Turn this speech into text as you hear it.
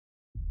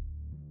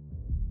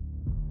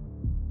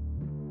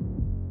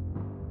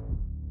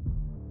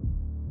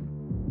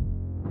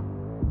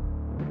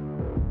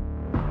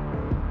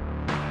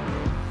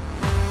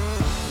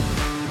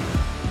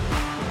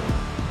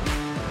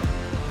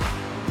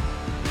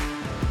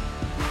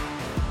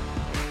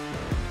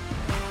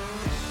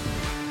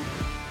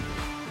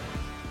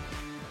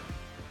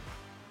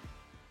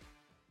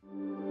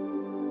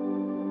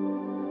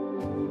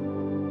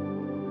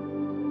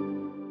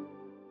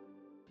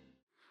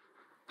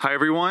Hi,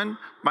 everyone.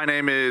 My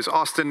name is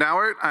Austin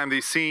Nauert. I'm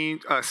the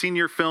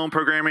Senior Film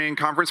Programming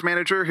Conference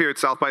Manager here at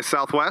South by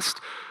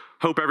Southwest.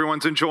 Hope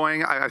everyone's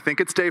enjoying. I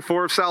think it's day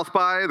 4 of South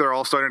by. They're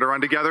all starting to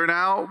run together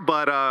now,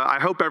 but I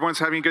hope everyone's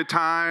having a good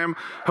time.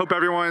 Hope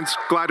everyone's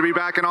glad to be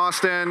back in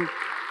Austin.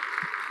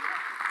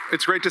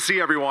 It's great to see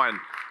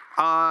everyone.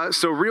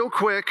 So real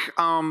quick,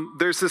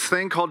 there's this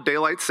thing called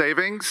daylight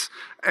savings,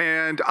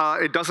 and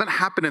it doesn't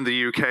happen in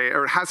the UK,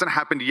 or it hasn't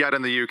happened yet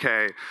in the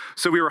UK.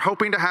 So we were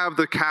hoping to have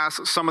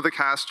some of the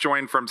cast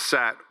join from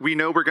set. We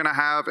know we're gonna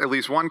have at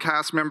least one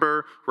cast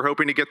member. We're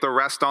hoping to get the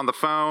rest on the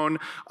phone.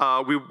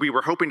 We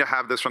were hoping to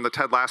have this from the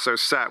Ted Lasso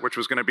set, which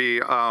was gonna be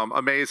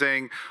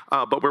amazing,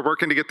 but we're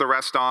working to get the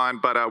rest on,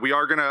 but we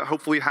are gonna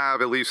hopefully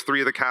have at least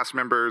 3 of the cast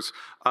members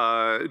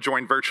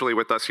join virtually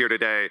with us here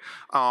today.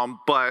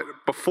 But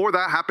before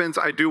that happens,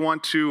 I do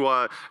want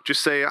to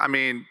just say,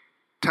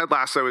 Ted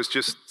Lasso is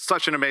just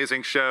such an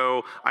amazing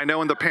show. I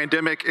know in the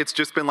pandemic, it's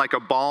just been like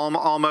a balm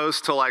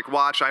almost to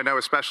watch. I know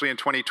especially in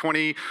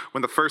 2020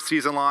 when the first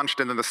season launched,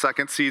 and then the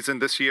second season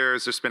this year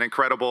has just been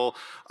incredible.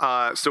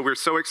 So we're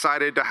so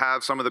excited to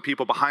have some of the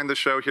people behind the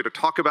show here to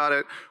talk about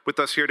it with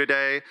us here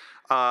today.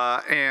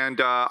 I'm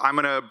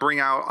gonna bring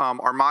out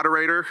our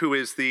moderator, who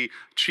is the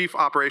Chief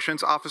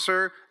Operations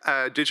Officer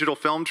at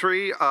DigitalFilm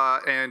Tree,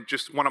 and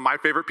just one of my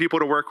favorite people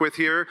to work with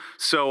here.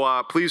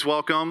 So please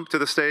welcome to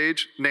the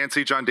stage,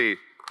 Nancy Jundi.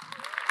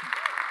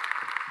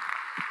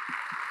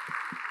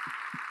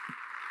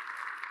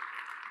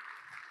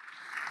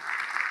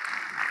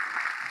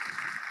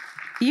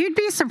 You'd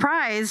be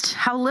surprised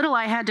how little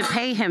I had to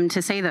pay him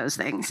to say those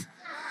things.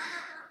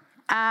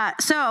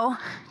 So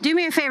do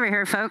me a favor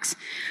here, folks.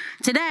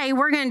 Today,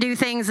 we're going to do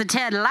things the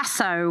Ted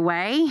Lasso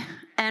way,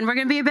 and we're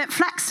going to be a bit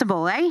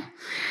flexible, eh?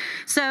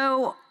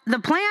 So the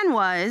plan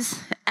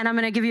was, and I'm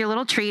going to give you a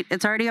little treat.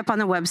 It's already up on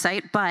the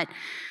website, but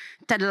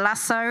Ted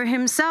Lasso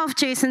himself,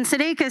 Jason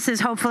Sudeikis, is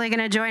hopefully going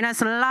to join us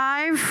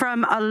live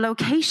from a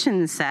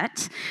location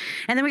set.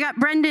 And then we got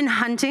Brendan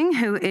Hunting,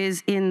 who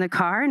is in the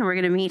car, and we're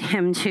going to meet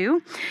him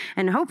too.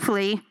 And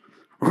hopefully,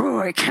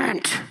 Roy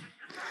Kent,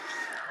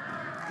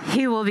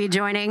 he will be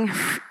joining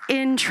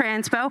in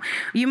transpo.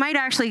 You might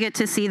actually get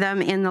to see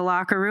them in the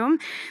locker room.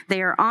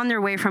 They are on their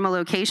way from a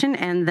location,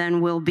 and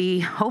then we'll be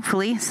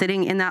hopefully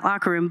sitting in that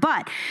locker room.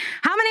 But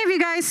how many of you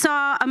guys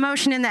saw a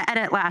motion in the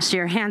edit last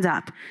year? Hands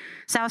up.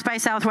 South by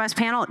Southwest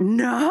panel?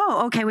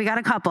 No? Okay, we got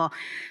a couple.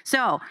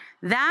 So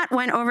that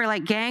went over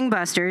like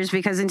gangbusters,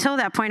 because until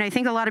that point, I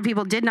think a lot of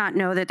people did not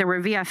know that there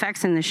were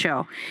VFX in the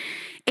show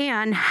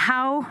and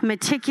how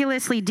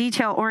meticulously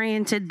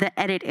detail-oriented the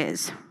edit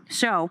is.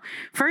 So,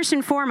 first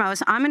and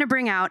foremost, I'm going to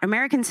bring out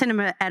American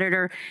Cinema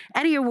editor,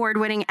 Eddie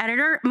Award-winning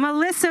editor,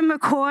 Melissa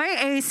McCoy,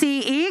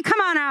 ACE.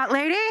 Come on out,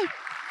 lady.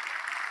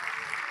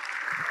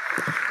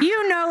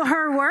 You know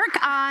her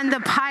work on the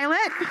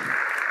pilot.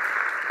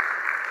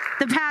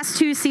 The past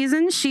 2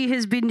 seasons, she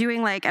has been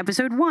doing like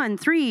episode 1,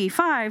 3,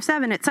 5,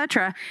 7,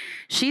 etc.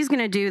 She's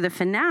going to do the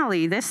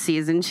finale this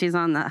season. She's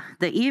on the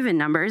even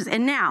numbers.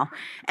 And now,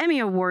 Emmy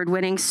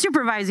Award-winning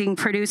supervising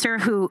producer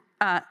who,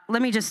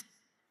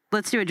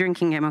 let's do a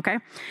drinking game, okay?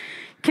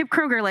 Kip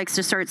Kroeger likes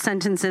to start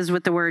sentences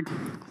with the word,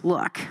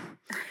 look.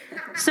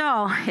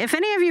 So if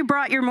any of you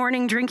brought your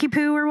morning drinky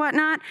poo or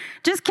whatnot,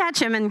 just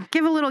catch him and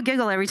give a little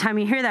giggle every time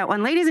you hear that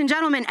one. Ladies and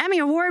gentlemen, Emmy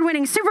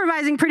Award-winning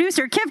supervising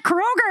producer, Kip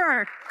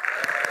Kroeger.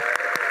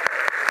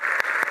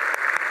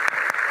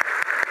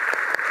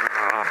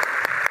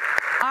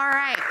 All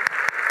right.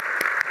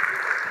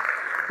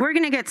 We're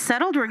going to get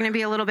settled. We're going to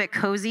be a little bit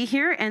cozy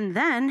here. And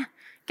then,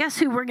 guess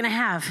who we're going to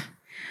have?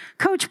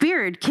 Coach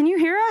Beard, can you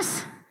hear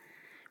us?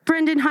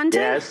 Brendan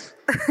Hunting? Yes.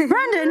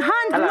 Brendan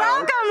Hunt, hello.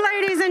 Welcome,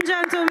 ladies and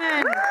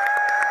gentlemen.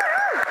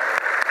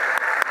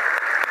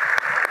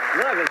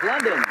 Look, it's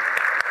London.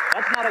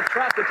 That's not a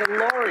truck, it's a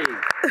lorry.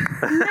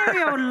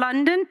 Mario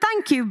London.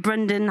 Thank you,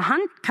 Brendan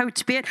Hunt,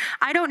 Coach Beard.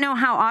 I don't know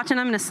how often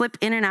I'm going to slip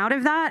in and out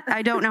of that.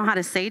 I don't know how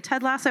to say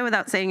Ted Lasso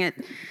without saying it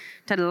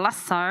Ted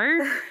Lasso.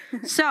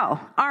 So,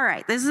 all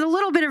right, this is a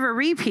little bit of a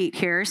repeat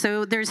here.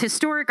 So there's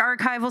historic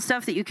archival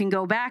stuff that you can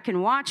go back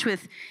and watch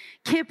with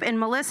Kip and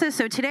Melissa.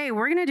 So today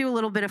we're going to do a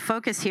little bit of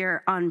focus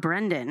here on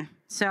Brendan.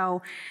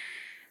 So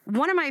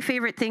one of my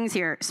favorite things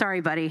here,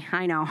 sorry, buddy,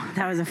 I know,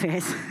 that was a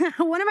face.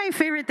 One of my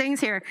favorite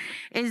things here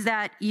is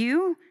that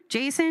you,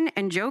 Jason,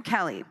 and Joe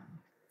Kelly,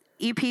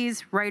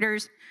 EPs,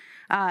 writers,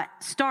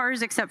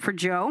 stars except for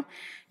Joe,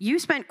 you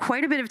spent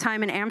quite a bit of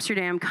time in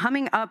Amsterdam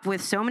coming up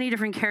with so many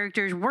different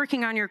characters,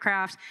 working on your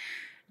craft,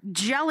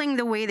 gelling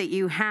the way that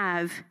you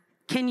have.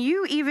 Can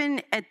you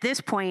even, at this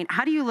point,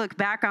 how do you look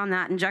back on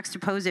that and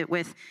juxtapose it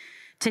with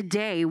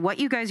today, what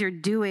you guys are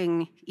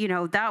doing? You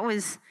know, that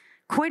was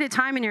quite a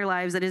time in your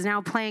lives that is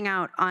now playing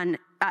out on,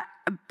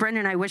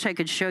 Brendan, I wish I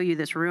could show you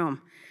this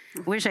room.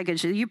 Wish I could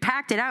show you.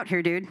 Packed it out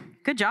here, dude.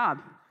 Good job.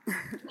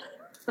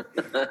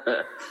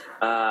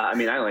 I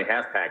only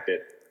half packed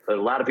it. But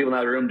a lot of people in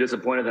that room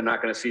disappointed they're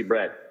not going to see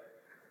Brett,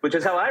 which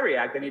is how I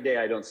react any day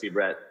I don't see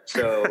Brett.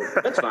 So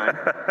that's fine.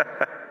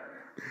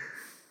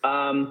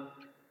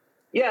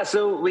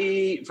 So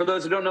for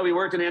those who don't know, we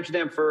worked in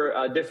Amsterdam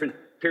for different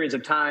periods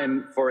of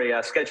time for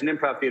a sketch and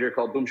improv theater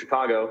called Boom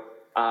Chicago.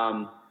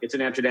 It's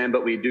in Amsterdam,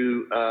 but we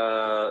do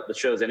the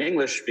shows in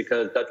English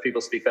because Dutch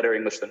people speak better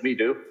English than we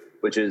do,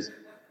 which is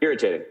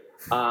irritating.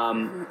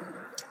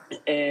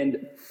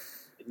 And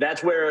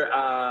that's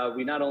where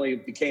we not only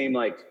became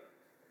like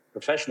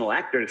professional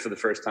actors for the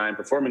first time,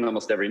 performing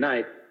almost every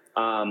night,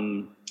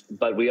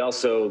 but we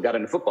also got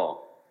into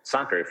football,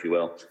 soccer, if you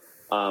will.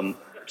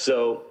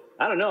 So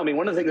I don't know. I mean,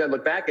 one of the things I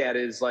look back at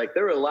is like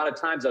there were a lot of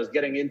times I was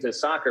getting into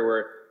soccer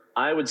where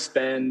I would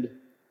spend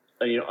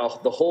the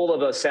whole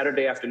of a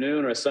Saturday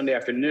afternoon or a Sunday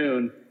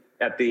afternoon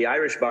at the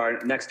Irish bar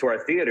next to our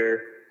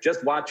theater,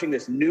 just watching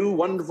this new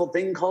wonderful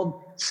thing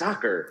called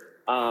soccer.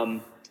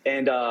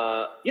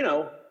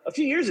 A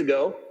few years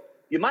ago,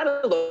 you might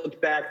have looked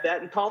back at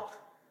that and called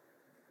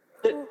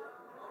it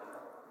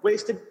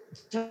wasted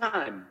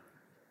time.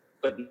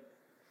 But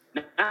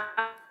now,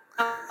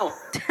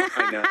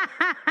 I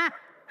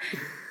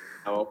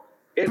know.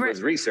 It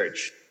was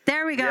research.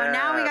 There we go. Yes.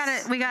 Now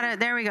we got it.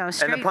 There we go.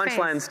 Straight and the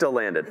punchline face. still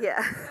landed.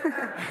 Yeah.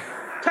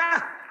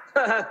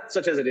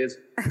 Such as it is.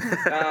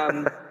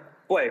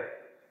 Boy,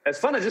 as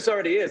fun as this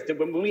already is,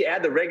 when we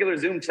add the regular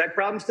Zoom tech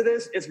problems to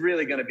this, it's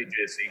really going to be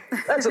juicy.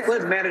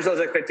 Let's manage those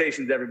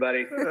expectations,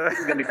 everybody. This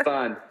is going to be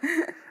fun.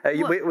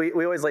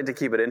 We always like to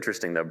keep it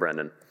interesting, though,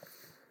 Brendan.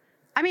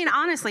 I mean,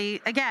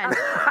 honestly, again.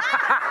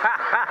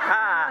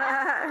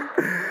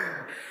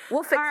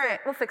 We'll fix right.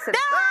 it. We'll fix it.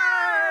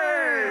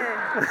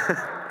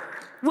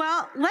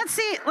 Well, let's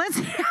see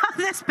how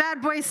this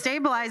bad boy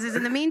stabilizes.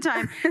 In the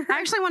meantime, I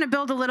actually want to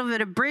build a little bit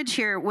of bridge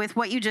here with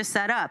what you just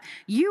set up.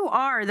 You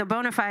are the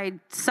bona fide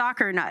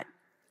soccer nut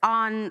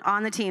on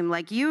the team.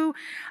 Like you,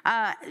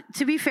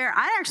 to be fair,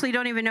 I actually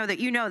don't even know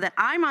that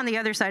I'm on the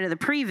other side of the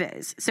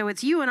previs. So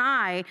it's you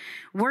and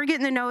we're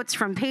getting the notes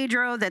from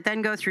Pedro that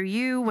then go through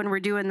you when we're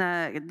doing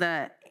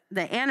the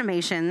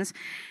animations.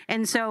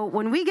 And so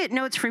when we get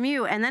notes from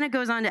you and then it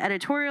goes on to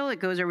editorial, it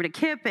goes over to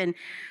Kip. And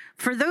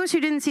for those who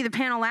didn't see the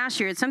panel last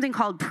year, it's something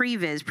called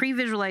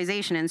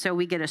pre-visualization. And so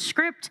we get a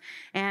script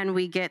and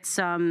we get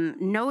some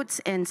notes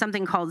and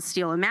something called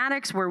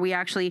Steelomatics where we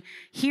actually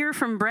hear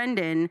from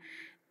Brendan.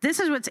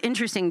 This is what's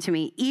interesting to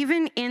me.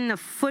 Even in the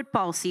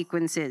football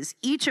sequences,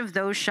 each of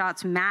those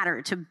shots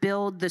matter to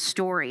build the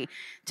story,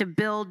 to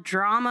build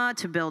drama,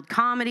 to build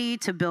comedy,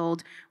 to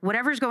build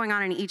whatever's going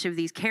on in each of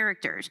these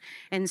characters.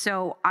 And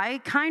so I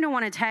kind of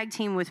want to tag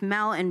team with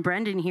Mel and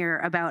Brendan here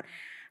about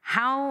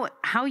how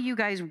you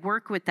guys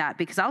work with that,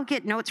 because I'll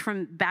get notes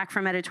back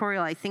from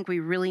editorial. I think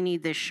we really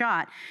need this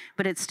shot,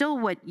 but it's still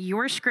what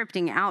you're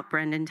scripting out,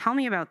 Brendan. Tell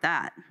me about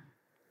that.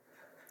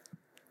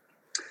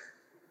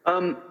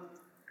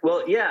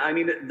 Well, yeah, I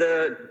mean,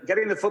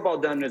 getting the football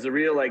done is a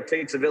real,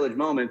 takes a village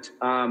moment.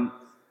 And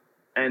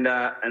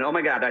oh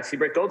my God, I see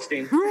Brett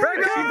Goldstein. Do you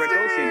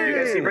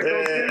guys see Brett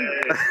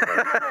Goldstein?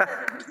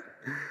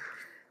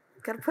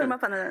 Got to put him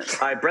up on the...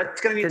 All right,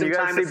 Brett's going to need some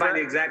time to find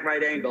the exact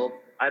right angle.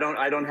 I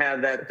don't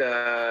have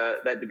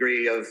that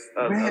degree of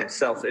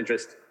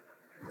self-interest.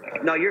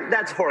 No,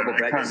 that's horrible,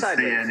 Brett. You're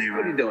sideways.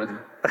 What are you doing?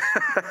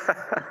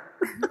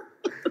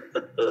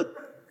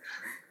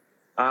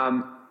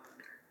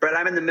 Brett,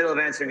 I'm in the middle of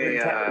answering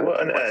a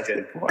what on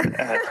question. What on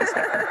earth is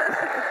happening?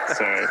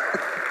 Sorry.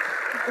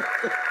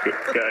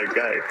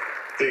 Go.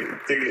 Do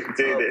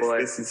this. Boy.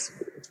 This is...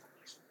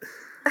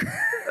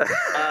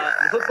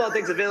 Football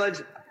takes a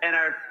village, and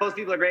both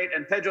people are great,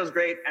 and Pedro's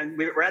great, and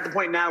we're at the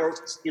point now where,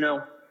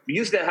 we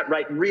used to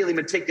write really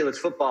meticulous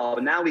football,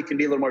 but now we can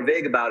be a little more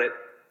vague about it,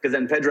 because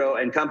then Pedro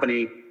and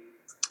company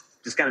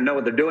just kind of know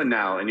what they're doing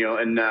now, and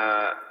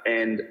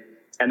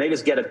they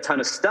just get a ton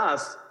of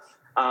stuff,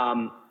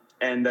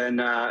 and then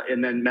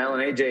Mel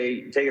and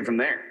AJ take it from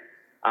there.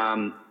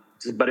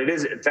 But it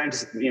is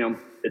fantastic,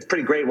 it's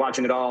pretty great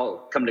watching it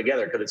all come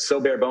together because it's so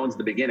bare bones at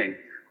the beginning.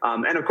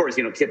 And of course,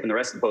 Kip and the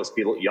rest of the post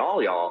people,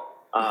 y'all,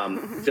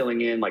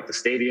 filling in like the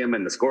stadium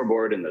and the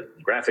scoreboard and the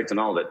graphics and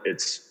all of it.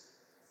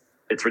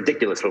 It's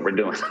ridiculous what we're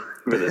doing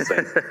for this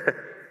thing.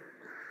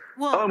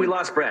 Well, and we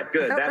lost Brett.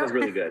 Good. That was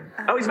really good.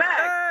 Oh, he's back.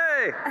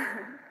 Hey!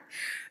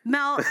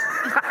 Mel,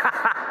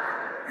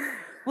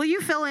 will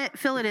you fill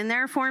it in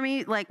there for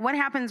me? Like, what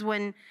happens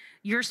when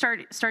you're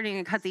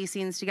starting to cut these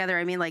scenes together?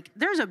 I mean,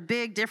 there's a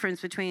big difference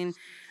between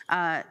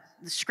the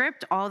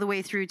script all the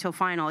way through till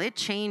final. It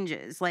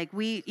changes.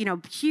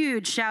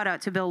 Huge shout out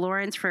to Bill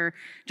Lawrence for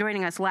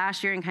joining us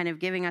last year and kind of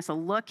giving us a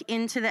look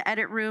into the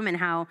edit room and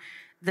how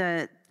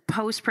the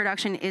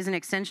post-production is an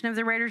extension of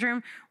the writer's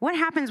room. What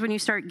happens when you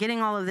start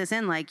getting all of this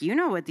in?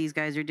 What these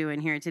guys are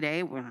doing here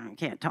today. Well, I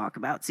can't talk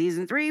about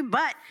season 3,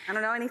 but... I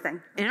don't know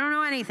anything. We don't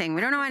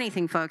know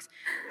anything, folks.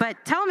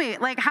 But tell me,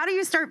 how do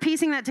you start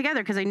piecing that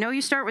together? Because I know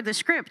you start with the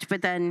script,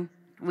 but then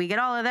we get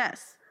all of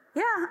this.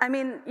 Yeah, I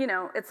mean,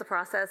 it's a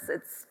process.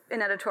 It's in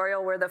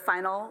editorial where the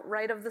final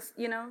write of the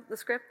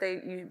script.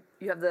 You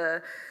have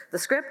the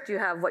script, you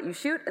have what you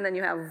shoot, and then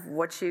you have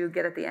what you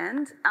get at the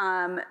end.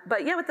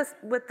 But yeah, with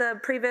the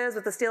previs,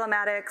 with the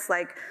Steelomatics,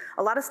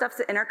 a lot of stuff's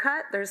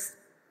intercut. There's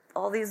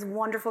all these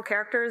wonderful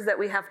characters that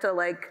we have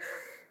to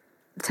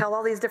tell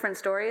all these different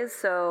stories.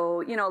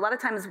 So a lot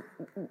of times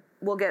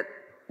we'll get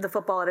the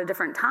football at a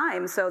different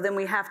time. So then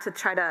we have to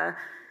try to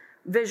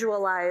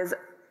visualize,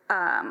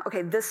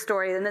 okay, this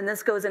story, and then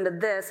this goes into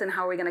this, and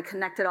how are we going to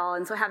connect it all?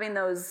 And so having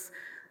those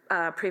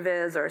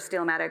previs or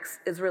steelmatics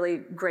is really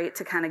great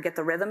to kind of get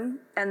the rhythm.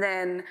 And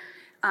then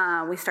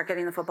we start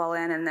getting the football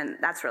in, and then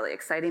that's really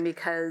exciting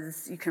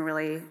because you can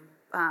really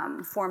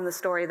form the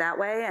story that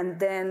way. And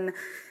then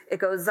it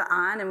goes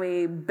on, and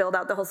we build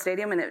out the whole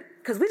stadium, and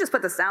because we just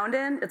put the sound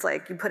in, it's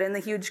like you put in the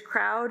huge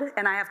crowd,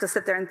 and I have to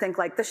sit there and think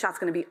like, this shot's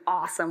going to be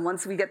awesome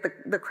once we get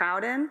the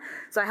crowd in.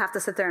 So I have to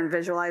sit there and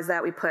visualize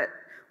that.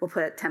 We'll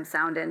put temp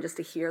sound in just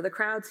to hear the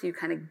crowd, so you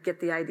kind of get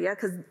the idea,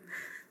 because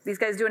these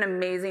guys do an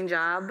amazing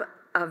job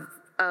of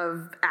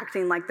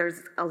acting like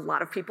there's a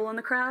lot of people in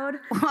the crowd.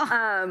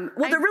 They're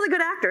really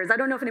good actors. I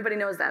don't know if anybody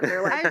knows that.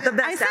 They're like the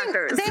best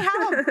actors. They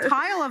have a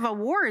pile of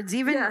awards,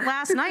 even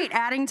last night,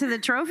 adding to the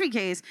trophy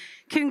case.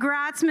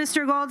 Congrats,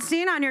 Mr.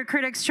 Goldstein, on your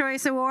Critics'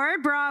 Choice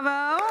Award.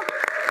 Bravo.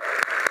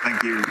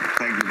 Thank you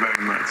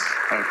very much.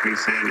 I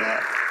appreciate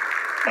that.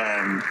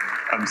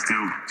 I'm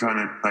still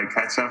trying to play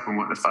catch up on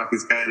what the fuck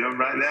is going on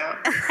right now.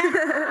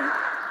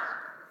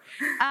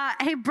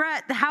 Hey,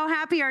 Brett, how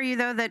happy are you,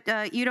 though,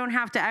 that you don't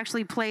have to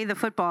actually play the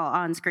football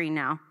on screen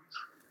now?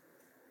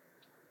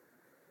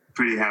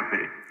 Pretty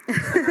happy.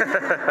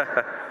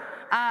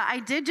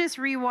 I did just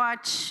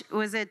rewatch,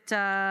 was it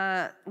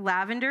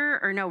Lavender?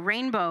 Or no,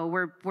 Rainbow,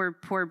 where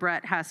poor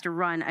Brett has to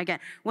run again.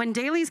 When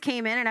Dailies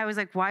came in, and I was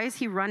like, why is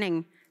he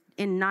running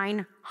in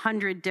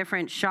 900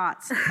 different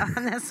shots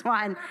on this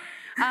one?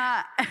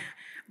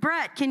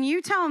 Brett, can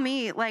you tell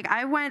me, like,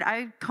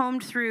 I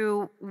combed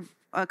through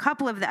a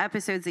couple of the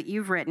episodes that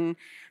you've written.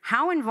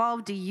 How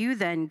involved do you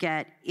then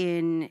get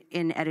in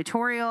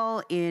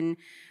editorial, in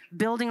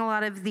building a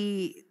lot of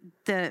the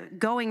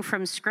going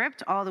from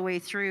script all the way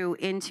through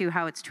into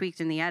how it's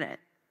tweaked in the edit?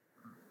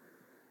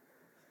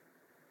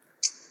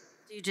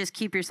 Do you just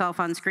keep yourself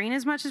on screen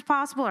as much as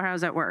possible, or how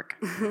does that work?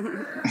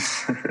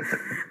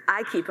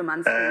 I keep him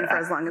on screen for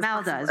as long as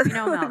Mel possible. does. You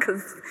know Mel.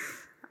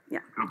 Yeah.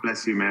 God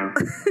bless you, Mel.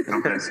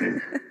 God bless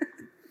you.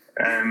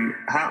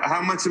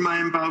 How much am I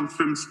involved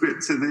from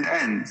script to the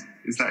end?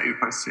 Is that your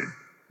question?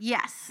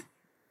 Yes.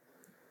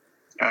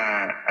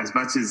 As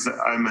much as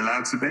I'm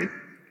allowed to be.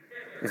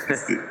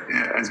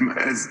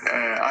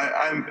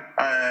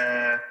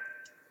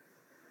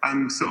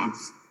 I'm sort of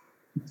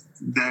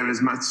there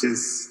as much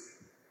as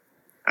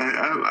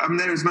I'm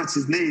there as much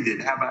as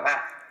needed. How about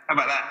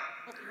that?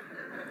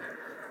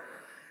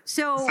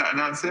 So is that an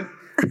answer?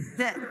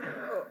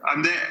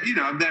 I'm there.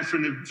 I'm there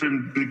from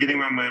the beginning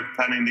when we're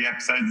planning the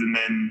episodes, and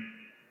then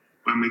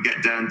when we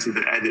get down to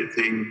the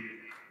editing,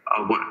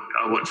 I'll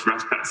watch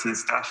rough cuts and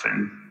stuff,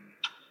 and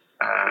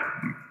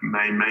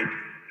may make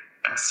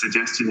a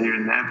suggestion here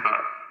and there.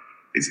 But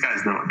these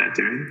guys know what they're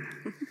doing.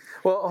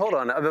 Well, hold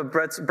on.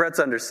 Brett's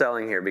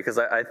underselling here, because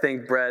I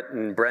think Brett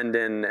and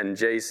Brendan and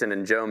Jason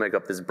and Joe make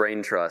up this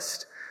brain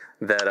trust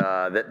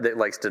that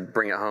likes to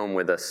bring it home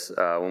with us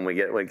when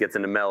it gets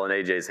into Mel and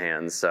AJ's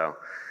hands. So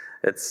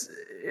it's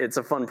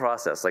a fun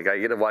process. Like, I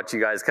get to watch you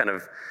guys kind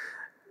of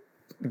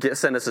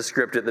send us a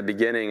script at the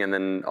beginning, and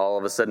then all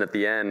of a sudden at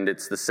the end,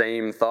 it's the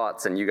same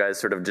thoughts, and you guys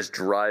sort of just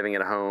driving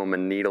it home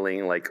and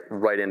needling like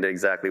right into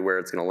exactly where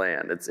it's going to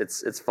land.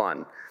 It's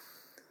fun.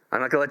 I'm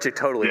not going to let you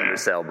totally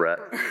undersell, Brett.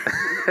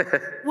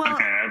 Well,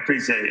 okay, I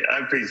appreciate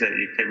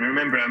you, Kip.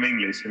 Remember, I'm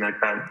English, and I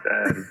can't,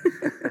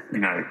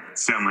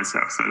 sell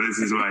myself. So this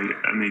is why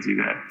I need you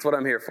there. That's what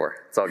I'm here for.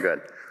 It's all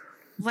good.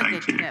 Look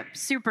at Kip,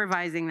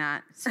 supervising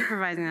that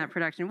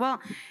production. Well,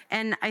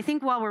 and I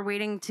think while we're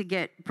waiting to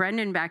get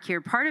Brendan back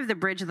here, part of the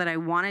bridge that I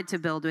wanted to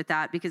build with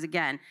that, because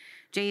again,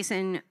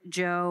 Jason,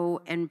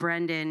 Joe, and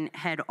Brendan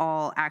had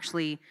all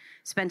actually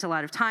spent a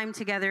lot of time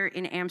together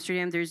in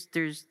Amsterdam. There's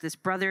this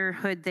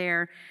brotherhood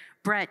there.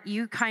 Brett,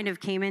 you kind of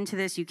came into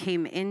this. You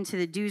came into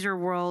the Doozer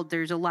world.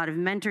 There's a lot of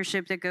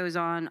mentorship that goes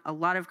on, a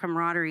lot of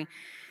camaraderie.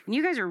 And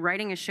you guys are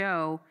writing a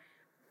show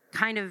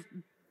kind of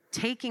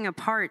taking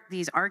apart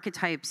these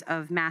archetypes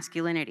of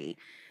masculinity.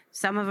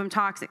 Some of them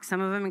toxic, some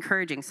of them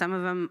encouraging, some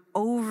of them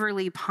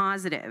overly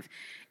positive.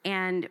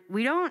 And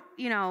we don't,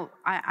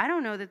 I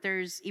don't know that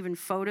there's even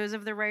photos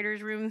of the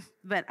writer's room,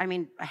 but I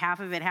mean, half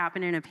of it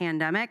happened in a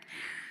pandemic.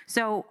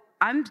 So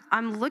I'm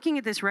looking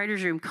at this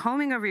writer's room,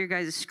 combing over your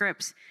guys'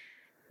 scripts,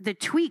 the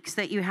tweaks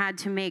that you had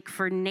to make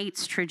for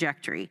Nate's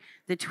trajectory,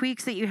 the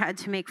tweaks that you had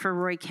to make for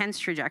Roy Kent's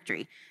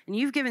trajectory. And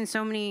you've given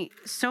so many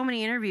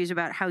interviews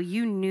about how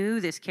you knew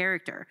this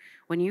character.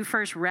 When you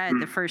first read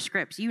the first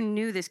scripts, you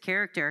knew this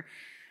character.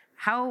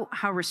 How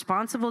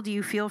responsible do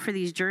you feel for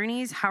these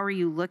journeys? How are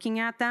you looking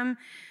at them?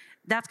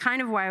 That's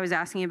kind of why I was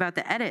asking about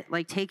the edit,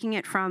 like taking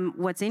it from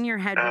what's in your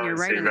head when you're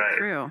writing it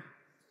through.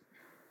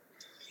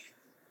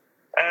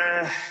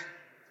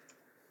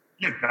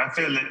 Look, I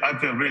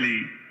feel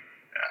really.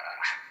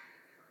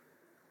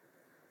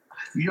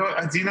 Do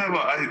you know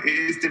what? It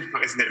is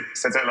difficult, isn't it?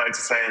 Because I don't like to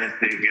say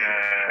anything.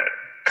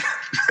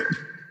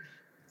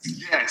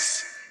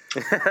 Yes.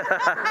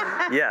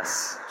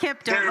 Yes.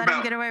 Kip, don't let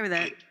him get away with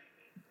it.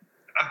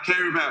 I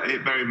care about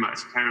it very much.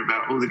 I care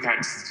about all the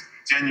characters.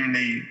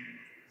 Genuinely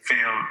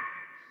feel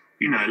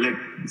look,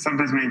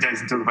 sometimes me and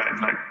Jason talk about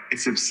it like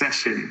it's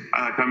obsession.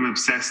 I'm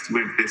obsessed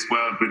with this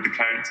world, with the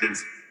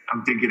characters.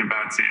 I'm thinking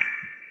about it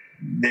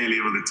nearly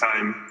all the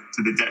time,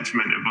 to the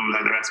detriment of all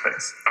other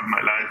aspects of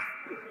my life.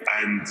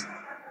 And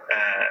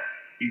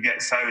you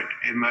get so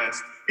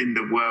immersed in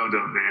the world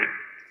of it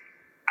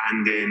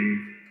and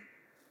in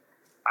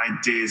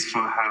ideas for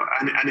how,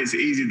 and it's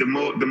easy, the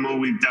more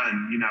we've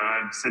done,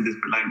 I've said this,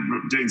 but like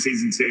doing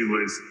season 2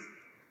 was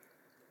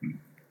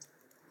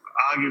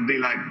arguably,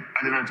 like,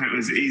 I don't know if it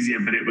was easier,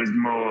 but it was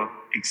more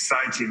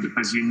exciting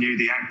because you knew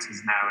the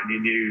actors now and you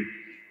knew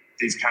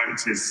these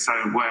characters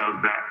so well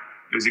that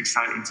it was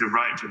exciting to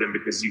write for them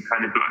because you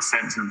kind of got a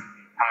sense of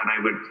how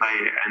they would play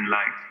it. And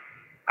like,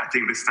 I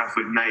think the stuff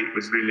with Nate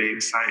was really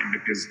exciting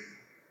because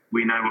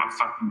we know what a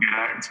fucking good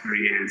actor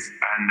he is,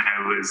 and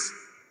there was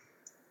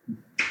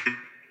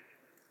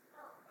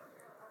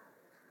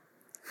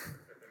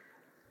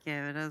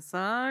give it a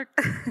suck.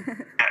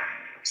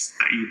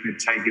 that you could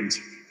take him to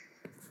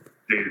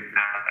do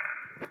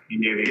that.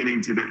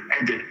 Beginning to the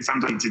edit,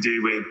 something to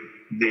do with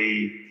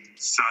the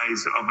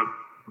size of a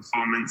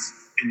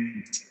performance.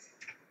 In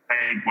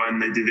take 1,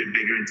 they did it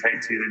bigger. In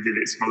take 2, they did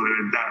it smaller,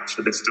 and that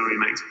so the story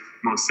makes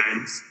more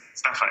sense.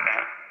 Stuff like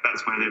that.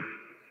 That's where the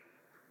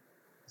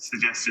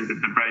suggestions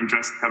of the brain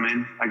trust come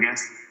in, I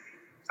guess.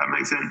 Does that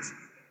make sense?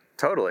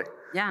 Totally.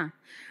 Yeah.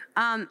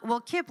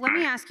 Well, Kip, let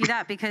me ask you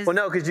that because... Well,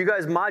 no, because you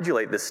guys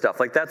modulate this stuff.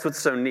 Like, that's what's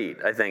so neat,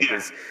 I think,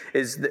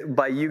 is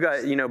by you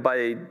guys,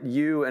 by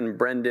you and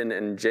Brendan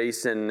and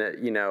Jason,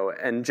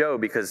 and Joe,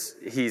 because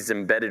he's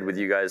embedded with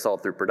you guys all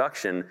through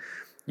production,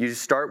 you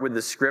start with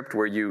the script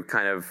where you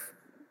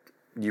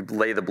you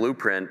lay the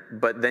blueprint,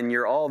 but then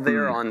you're all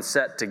there on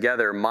set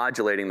together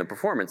modulating the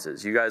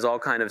performances. You guys all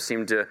kind of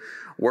seem to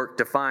work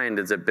to find,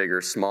 is it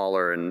bigger,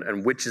 smaller,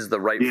 and which is the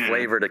right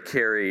flavor to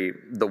carry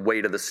the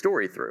weight of the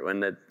story through.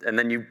 And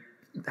then you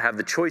have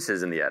the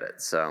choices in the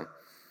edit, so.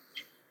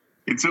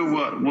 It's all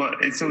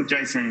it's all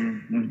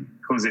Jason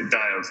calls it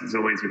dials. It's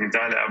always, we can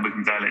dial it up, we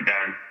can dial it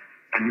down.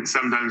 And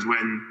sometimes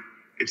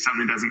if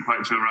something doesn't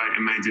quite feel right,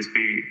 it may just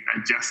be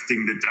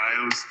adjusting the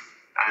dials.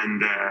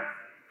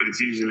 But it's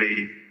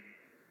usually,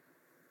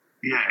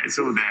 it's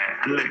all there.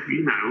 And look,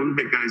 all of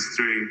it goes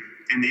through.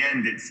 In the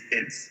end, it's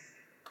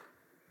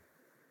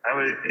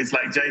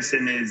like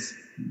Jason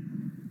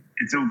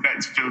it all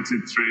gets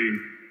filtered through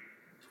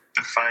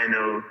the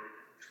final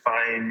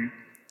fine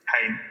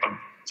paint of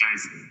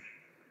Jason,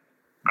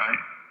 right?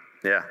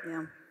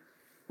 Yeah.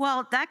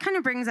 Well, that kind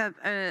of brings up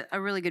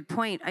a really good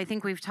point. I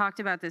think we've talked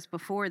about this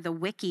before, the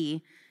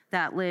wiki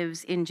that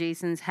lives in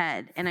Jason's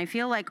head. And I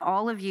feel like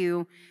all of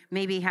you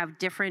maybe have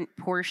different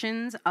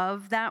portions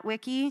of that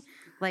wiki.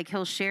 Like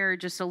he'll share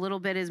just a little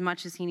bit as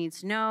much as he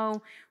needs to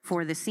know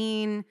for the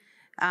scene.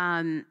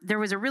 There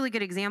was a really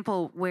good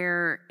example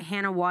where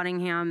Hannah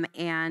Waddingham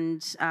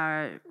and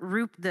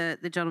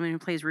the gentleman who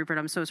plays Rupert,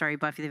 I'm so sorry,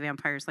 Buffy the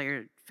Vampire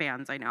Slayer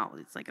fans, I know,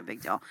 it's like a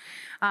big deal.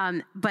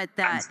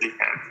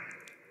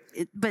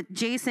 But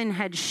Jason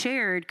had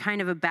shared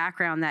kind of a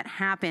background that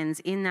happens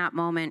in that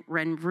moment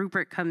when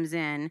Rupert comes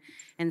in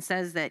and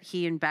says that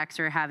he and Bex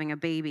are having a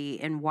baby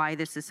and why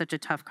this is such a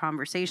tough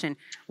conversation.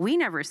 We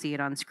never see it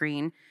on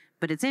screen,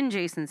 but it's in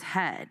Jason's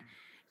head.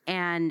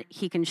 And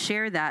he can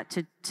share that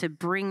to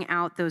bring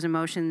out those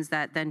emotions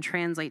that then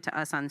translate to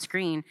us on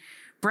screen.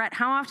 Brett,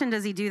 how often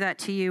does he do that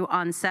to you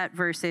on set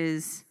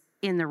versus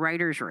in the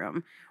writer's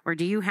room? Or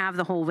do you have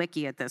the whole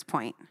wiki at this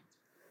point?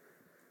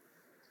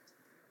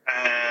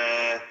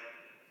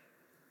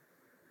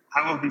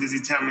 How often does he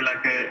tell me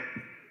like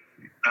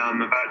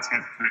I'm about to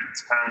get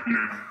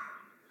turn?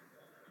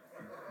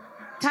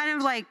 Kind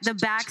of like the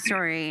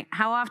backstory.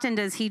 How often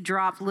does he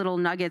drop little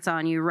nuggets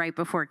on you right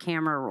before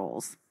camera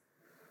rolls?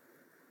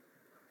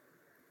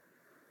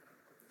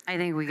 I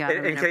think we got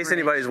it. In case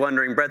anybody's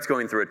wondering, Brett's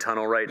going through a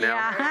tunnel right now.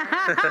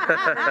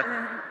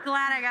 Yeah.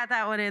 Glad I got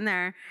that one in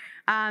there.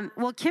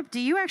 Well, Kip, do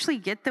you actually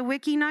get the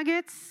wiki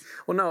nuggets?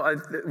 Well, no.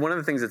 One of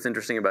the things that's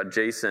interesting about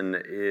Jason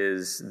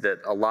is that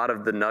a lot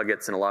of the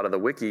nuggets and a lot of the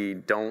wiki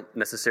don't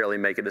necessarily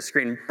make it to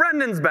screen.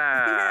 Brendan's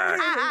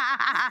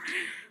back!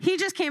 He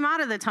just came out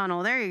of the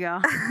tunnel. There you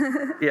go.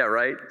 Yeah,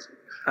 right?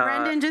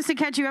 Brendan, just to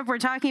catch you up, we're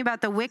talking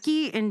about the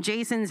wiki in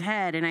Jason's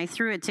head, and I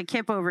threw it to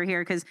Kip over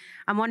here because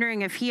I'm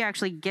wondering if he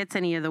actually gets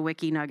any of the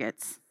wiki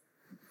nuggets.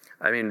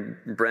 I mean,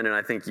 Brendan,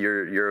 I think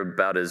you're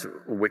about as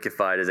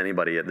wikified as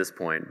anybody at this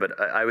point. But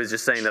I was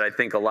just saying that I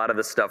think a lot of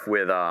the stuff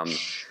with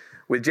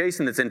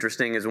Jason that's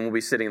interesting is when we'll be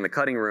sitting in the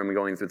cutting room and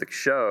going through the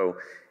show,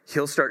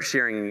 he'll start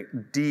sharing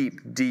deep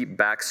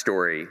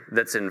backstory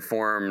that's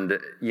informed,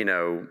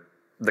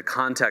 the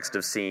context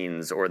of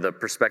scenes or the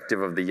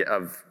perspective of the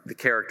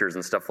characters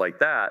and stuff like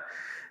that.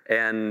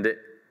 And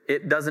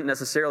it doesn't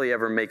necessarily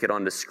ever make it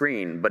onto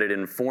screen, but it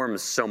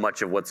informs so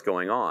much of what's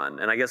going on.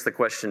 And I guess the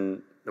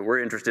question that we're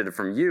interested in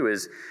from you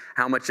is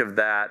how much of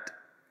that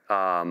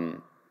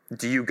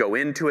do you go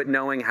into it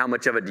knowing? How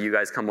much of it do you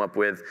guys come up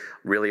with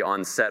really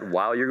on set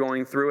while you're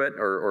going through it?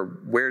 Or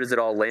where does it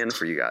all land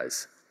for you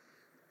guys?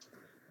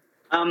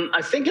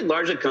 I think it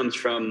largely comes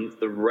from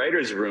the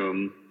writer's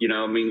room.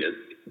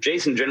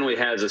 Jason generally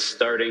has a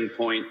starting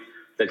point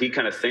that he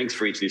kind of thinks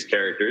for each of these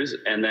characters,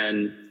 and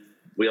then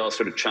we all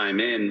sort of chime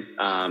in,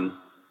 and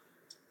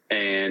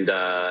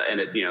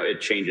it, you know,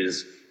 it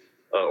changes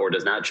or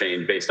does not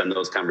change based on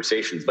those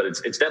conversations. But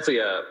it's definitely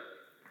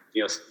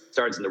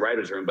starts in the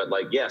writer's room. But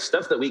like, yeah,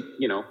 stuff that we,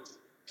 you know,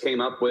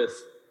 came up with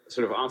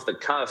sort of off the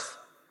cuff,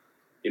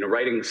 you know,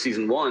 writing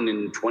season 1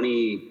 in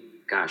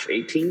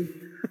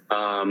 2018,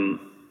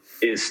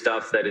 is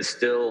stuff that is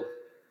still,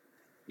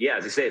 yeah,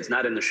 as you say, it's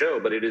not in the show,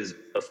 but it is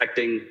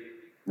affecting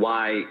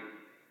why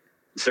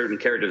certain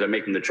characters are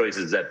making the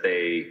choices that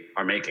they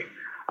are making.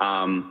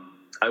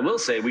 I will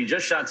say we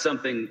just shot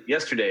something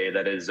yesterday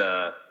that is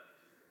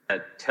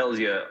that tells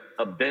you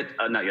a bit,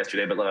 not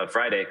yesterday, but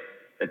Friday,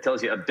 that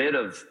tells you a bit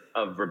of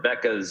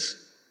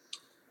Rebecca's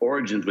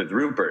origins with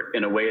Rupert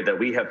in a way that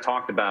we have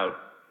talked about,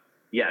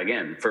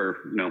 again, for,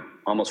 you know,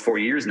 almost 4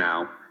 years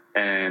now,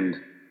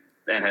 and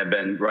have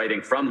been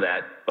writing from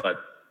that, but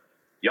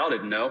y'all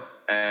didn't know.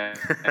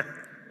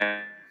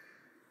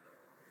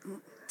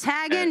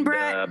 Tag in,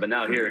 Brett. But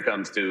now here it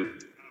comes to.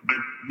 But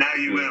now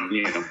you will.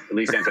 You know, at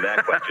least answer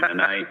that question.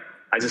 And I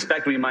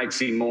suspect we might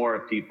see more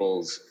of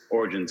people's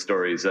origin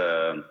stories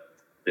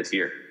this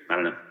year. I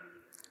don't know.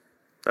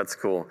 That's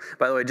cool.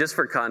 By the way, just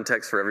for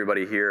context for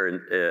everybody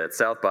here at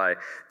South by,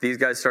 these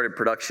guys started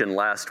production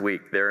last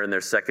week. They're in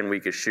their second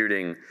week of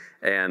shooting,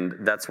 and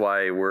that's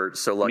why we're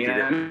so lucky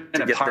to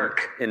get them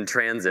in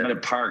transit. I'm in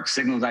a park.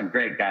 Signal's not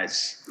great,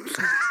 guys.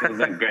 Signal's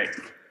not great.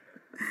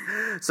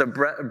 So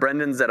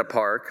Brendan's at a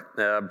park.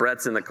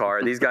 Brett's in the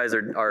car. These guys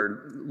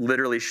are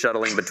literally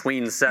shuttling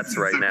between sets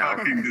right now.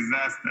 It's a fucking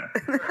disaster.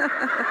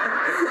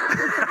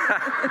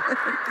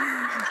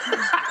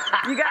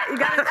 You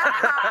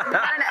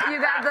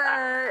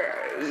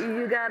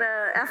got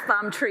a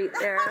F-bomb treat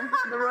there.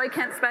 The Roy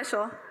Kent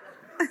special.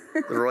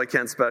 The Roy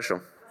Kent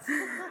special.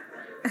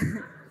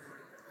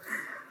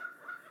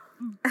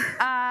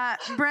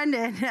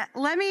 Brendan,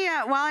 let me,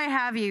 while I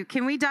have you,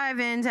 can we dive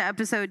into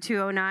episode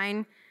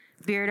 209,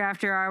 Beard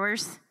After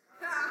Hours?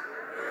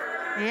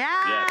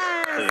 Yes.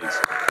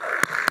 Yes,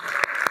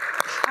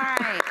 All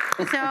right.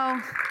 So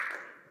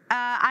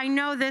I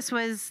know this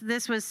was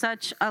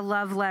such a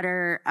love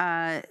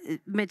letter,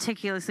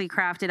 meticulously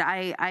crafted.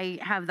 I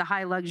have the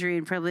high luxury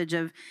and privilege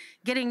of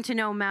getting to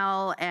know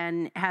Mel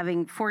and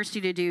having forced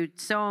you to do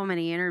so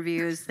many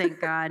interviews, thank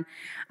God.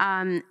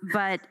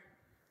 But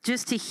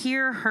just to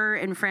hear her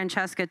and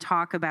Francesca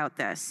talk about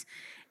this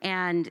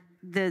and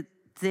the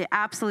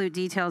absolute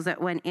details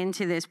that went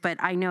into this, but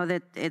I know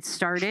that it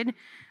started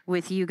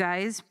with you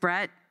guys,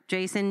 Brett,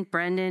 Jason,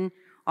 Brendan,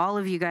 all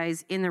of you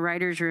guys in the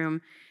writer's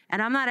room.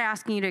 And I'm not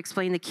asking you to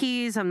explain the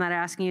keys. I'm not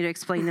asking you to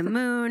explain the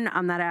moon.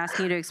 I'm not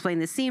asking you to explain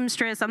the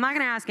seamstress. I'm not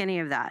going to ask any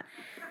of that.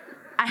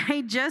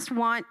 I just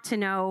want to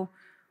know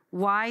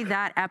why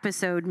that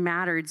episode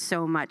mattered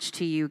so much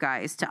to you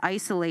guys, to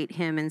isolate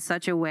him in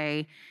such a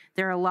way.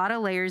 There are a lot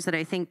of layers that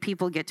I think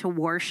people get to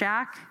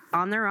Warshack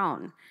on their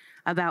own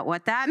about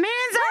what that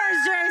means.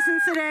 There's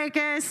Jason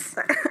Sudeikis.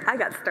 I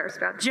got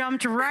starstruck.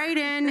 Jumped right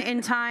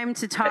in time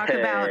to talk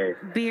about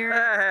beer.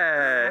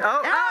 Hey.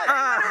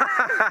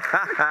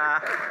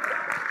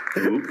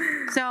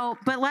 So,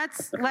 but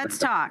let's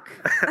talk.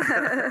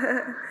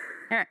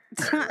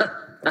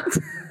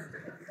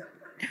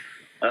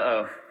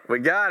 Uh-oh. We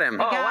got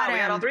him. Oh, wow, we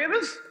got all three of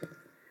us?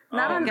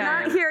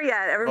 Not here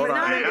yet. Everybody's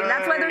not waiting.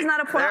 That's why there's not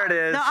a plot. There it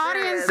is. The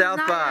audience South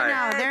is not by.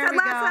 gonna know. There Ted we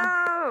go.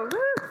 Lasso. Woo.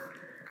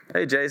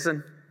 Hey,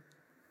 Jason.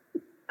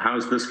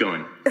 How's this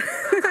going?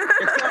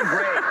 It's going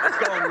great. It's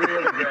going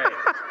really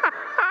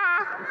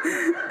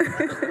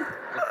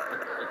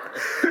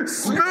great.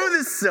 Smooth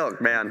as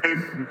silk, man.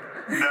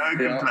 No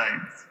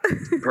complaints.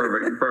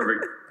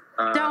 Perfect.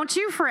 Don't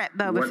you fret,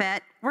 Boba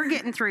Fett. We're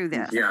getting through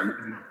this. Yeah.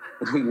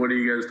 What are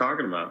you guys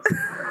talking about?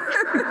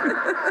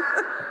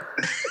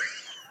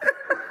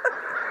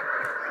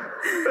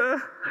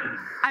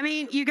 I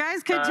mean, you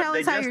guys could tell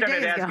us how your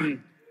day is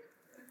going.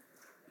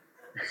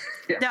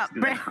 No,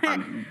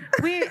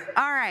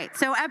 all right.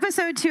 So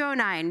episode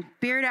 209,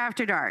 Beard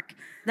After Dark.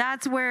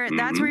 That's where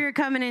you're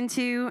coming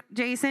into,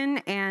 Jason.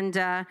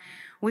 And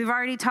we've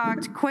already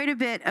talked quite a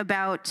bit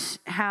about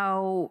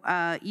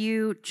how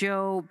you,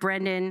 Joe,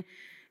 Brendan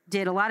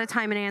did a lot of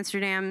time in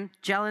Amsterdam,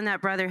 gelling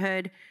that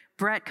brotherhood.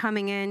 Brett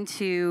coming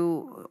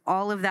into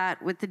all of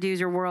that with the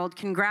Doozer world.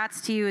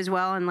 Congrats to you as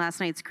well on last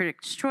night's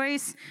Critics'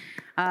 Choice.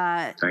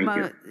 Thank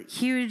you.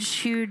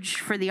 Huge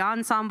for the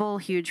ensemble,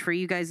 huge for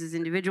you guys as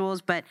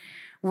individuals. But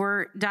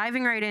we're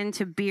diving right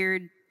into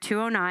Beard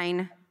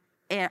 209.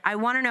 I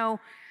want to know,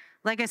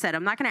 like I said,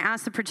 I'm not going to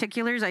ask the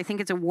particulars. I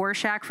think it's a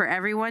Warshack for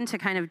everyone to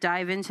kind of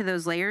dive into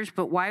those layers.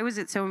 But why was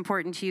it so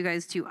important to you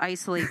guys to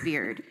isolate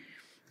Beard?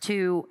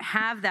 To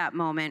have that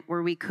moment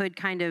where we could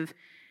kind of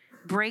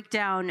break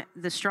down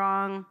the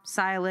strong,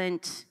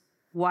 silent,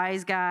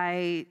 wise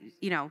guy,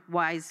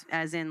 wise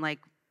as in like,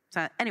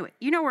 anyway,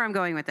 you know where I'm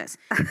going with this.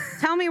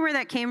 Tell me where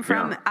that came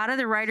from, out of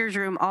the writer's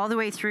room all the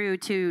way through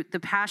to the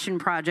passion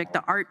project,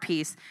 the art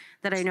piece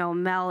that I know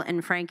Mel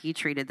and Frankie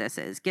treated this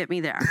as. Get me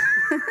there.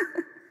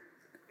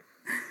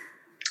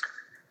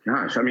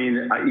 Gosh, I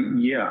mean,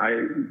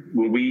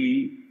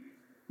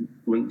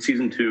 when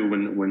season 2,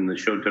 when the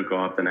show took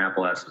off and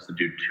Apple asked us to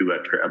do 2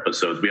 extra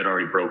episodes, we had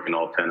already broken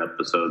all 10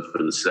 episodes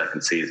for the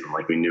second season.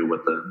 Like, we knew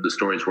what the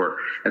stories were.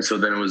 And so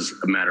then it was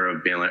a matter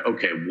of being like,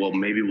 okay, well,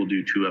 maybe we'll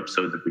do 2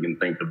 episodes if we can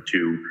think of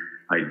 2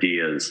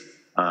 ideas.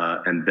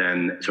 And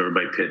then, so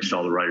everybody pitched,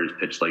 all the writers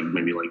pitched like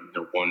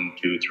 1,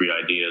 2, 3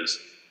 ideas.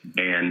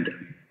 And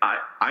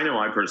I know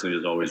I personally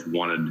just always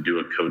wanted to do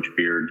a Coach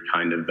Beard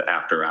kind of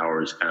after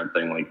hours kind of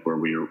thing, like where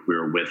we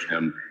were with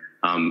him.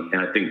 And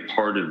I think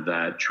part of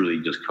that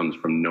truly just comes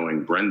from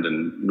knowing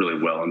Brendan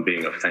really well and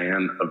being a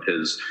fan of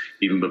his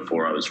even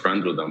before I was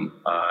friends with him.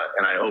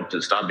 And I hope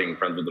to stop being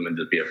friends with him and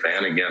just be a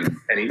fan again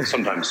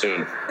sometime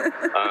soon.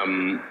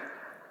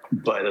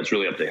 But that's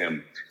really up to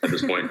him at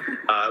this point.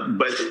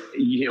 But,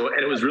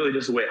 and it was really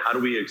just a way, how do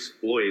we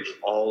exploit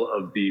all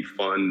of the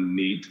fun,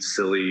 neat,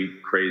 silly,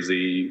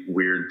 crazy,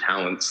 weird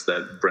talents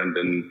that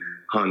Brendan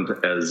Hunt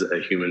as a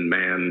human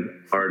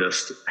man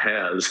artist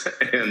has?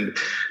 And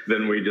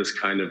then we just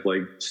kind of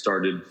like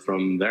started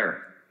from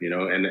there,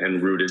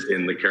 and rooted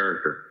in the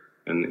character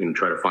and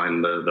try to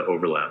find the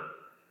overlap.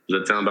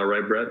 Does that sound about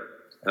right, Brett?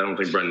 I don't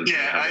think Brendan.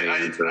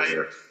 I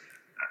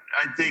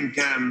think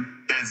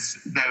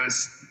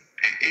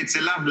it's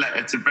a love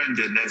letter to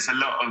Brendan. There's a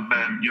lot of,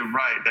 you're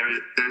right, there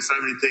are so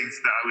many things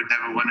that I would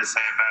never want to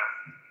say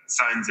about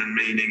signs and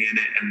meaning in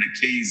it, and the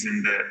keys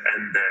and the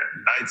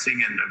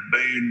lighting and the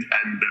moon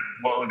and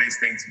what all these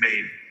things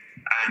mean.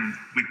 And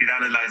we could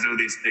analyze all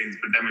these things,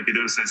 but then we could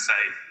also say,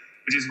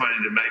 we just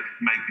wanted to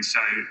make a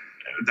show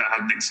that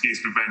had an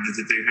excuse for Brendan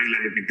to do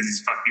Hulu because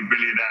he's fucking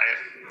brilliant at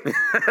it.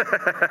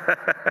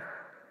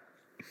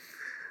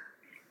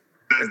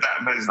 There's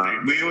that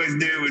person. We always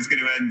knew it was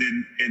going to end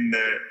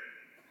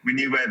we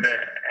knew where the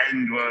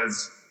end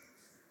was.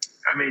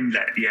 I mean,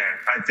 yeah,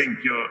 I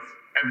think you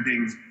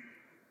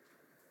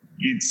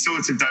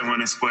sort of don't want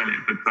to spoil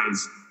it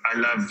because I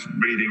love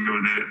reading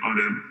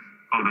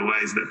all the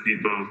ways that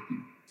people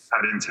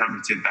had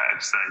interpreted that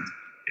episode.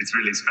 It's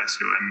really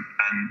special,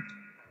 and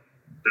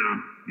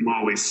the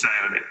more we say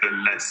on it, the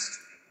less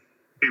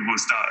people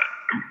start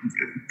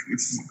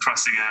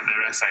crossing out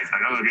their essays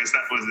like, oh, I guess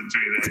that wasn't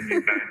true then.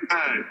 You go,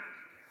 no,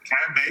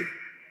 can be.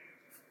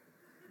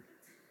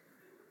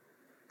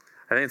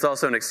 I think it's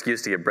also an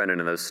excuse to get Brendan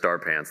in those star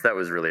pants. That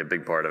was really a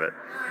big part of it.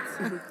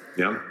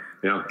 Yeah.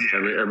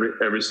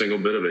 Every single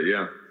bit of it.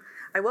 Yeah.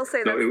 I will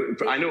say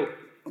that. I know.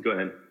 Go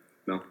ahead.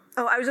 No.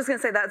 Oh, I was just going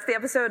to say that's the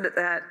episode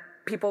that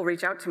people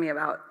reach out to me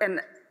about,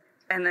 and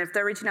if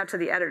they're reaching out to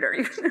the editor,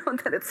 you know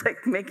that it's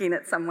like making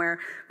it somewhere.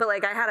 But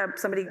like I had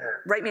somebody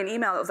write me an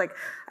email that was like,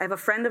 I have a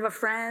friend of a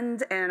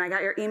friend, and I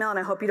got your email, and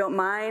I hope you don't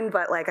mind,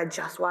 but like I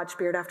just watched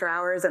Beard After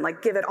Hours, and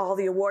like give it all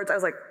the awards. I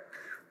was like,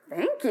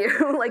 thank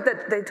you. Like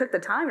that they took the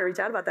time to reach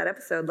out about that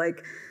episode.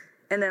 Like,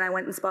 and then I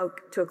went and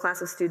spoke to a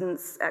class of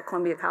students at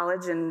Columbia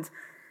College, and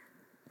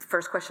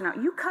first question out,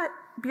 you cut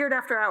Beard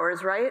After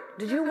Hours, right?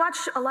 Did you watch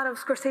a lot of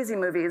Scorsese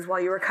movies while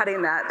you were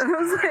cutting that? And I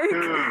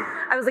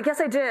was like,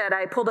 yes, I did.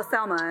 I pulled a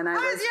Thelma, and I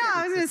was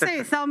going to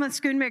say Thelma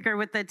Schoonmaker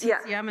with the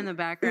TCM in the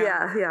background.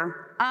 Yeah.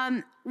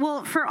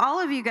 Well, for all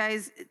of you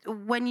guys,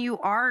 when you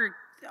are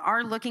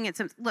looking at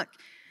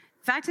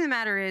fact of the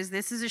matter is,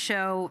 this is a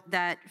show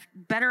that,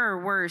 better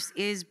or worse,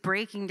 is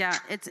breaking down.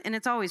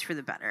 It's always for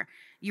the better.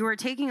 You are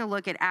taking a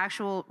look at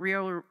actual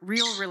real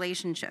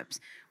relationships.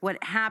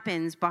 What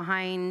happens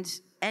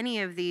behind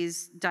any of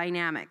these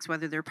dynamics,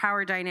 whether they're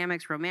power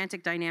dynamics,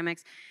 romantic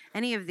dynamics,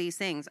 any of these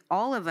things.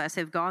 All of us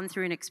have gone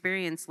through an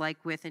experience like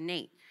with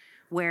Nate,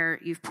 where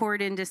you've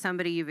poured into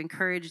somebody, you've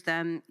encouraged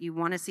them, you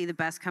want to see the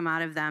best come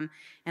out of them,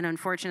 and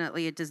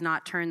unfortunately, it does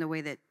not turn the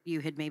way that you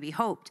had maybe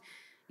hoped.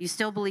 You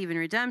still believe in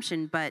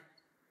redemption, but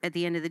at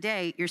the end of the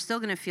day, you're still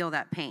going to feel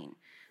that pain.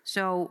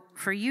 So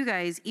for you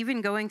guys,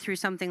 even going through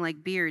something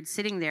like Beard,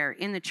 sitting there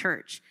in the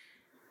church,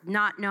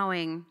 not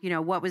knowing,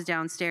 what was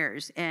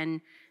downstairs,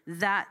 and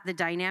the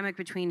dynamic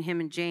between him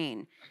and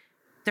Jane,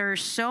 there are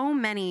so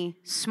many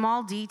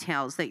small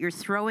details that you're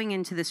throwing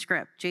into the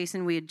script.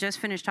 Jason, we had just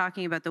finished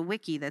talking about the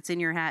wiki that's in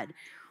your head.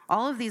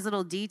 All of these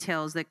little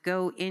details that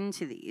go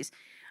into these.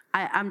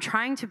 I'm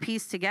trying to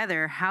piece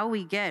together how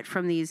we get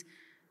from the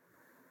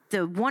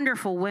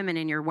wonderful women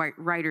in your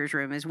writer's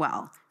room as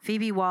well.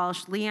 Phoebe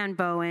Walsh, Leanne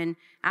Bowen,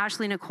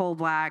 Ashley Nicole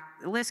Black,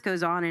 the list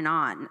goes on and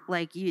on.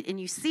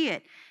 And you see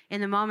it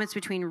in the moments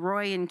between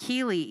Roy and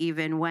Keeley,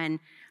 even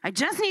when I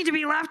just need to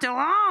be left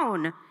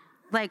alone.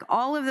 Like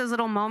all of those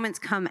little moments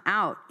come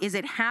out. Is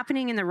it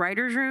happening in the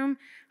writer's room?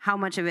 How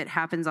much of it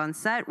happens on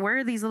set? Where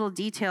are these little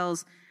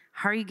details?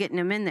 How are you getting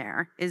them in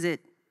there? Is it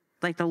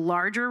like the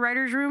larger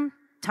writer's room?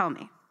 Tell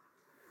me.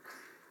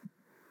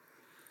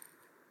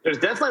 There's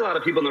definitely a lot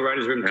of people in the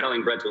writer's room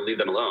telling Brett to leave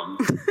them alone.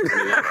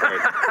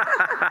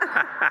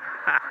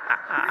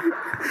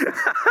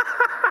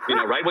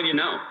 Right when you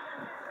know.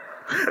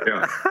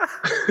 Yeah.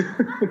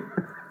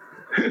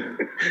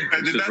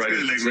 It's just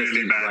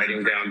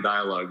writing down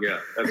dialogue. Yeah,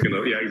 that's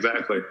gonna. Yeah,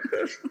 exactly.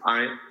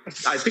 I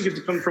think it's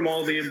come from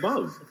all the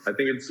above. I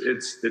think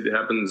it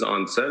happens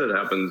on set. It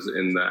happens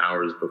in the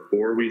hours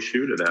before we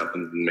shoot. It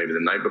happens maybe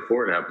the night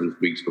before. It happens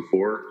weeks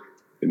before.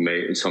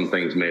 Some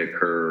things may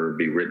occur,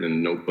 be written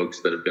in notebooks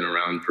that have been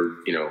around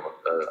for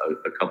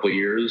a couple of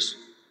years.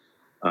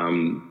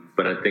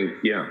 But I think,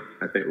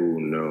 oh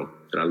no,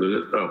 did I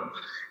lose it? Oh,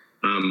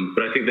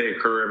 but I think they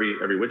occur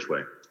every which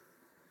way.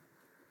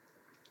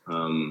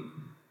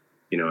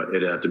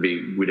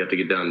 We'd have to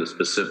get down to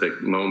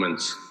specific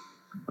moments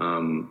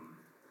to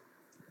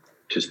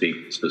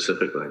speak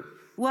specifically.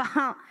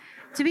 Well,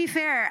 to be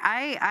fair,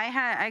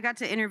 I got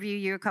to interview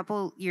you a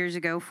couple years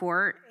ago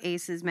for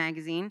Aces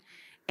magazine,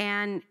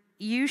 and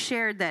you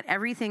shared that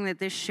everything that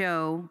this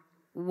show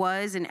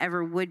was and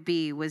ever would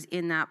be was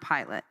in that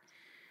pilot.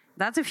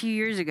 That's a few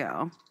years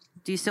ago.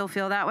 Do you still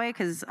feel that way?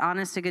 Because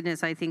honest to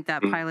goodness, I think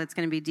that pilot's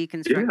going to be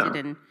deconstructed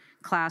in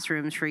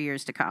classrooms for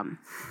years to come.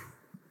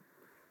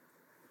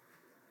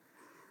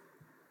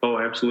 Oh,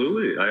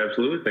 absolutely. I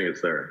absolutely think it's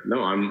there.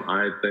 No,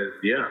 I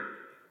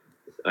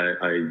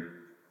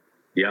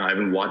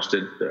haven't watched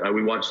it.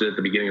 We watched it at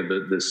the beginning of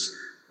this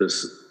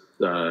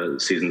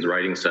season's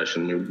writing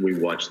session. We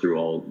watched through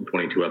all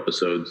 22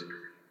 episodes.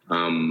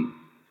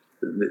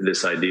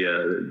 This idea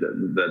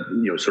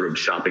that sort of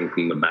shopping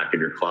from the back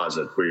of your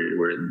closet,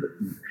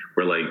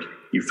 where like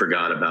you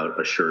forgot about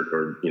a shirt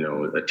or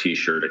a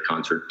T-shirt, a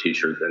concert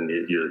T-shirt, and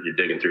you're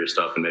digging through your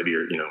stuff, and maybe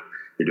you're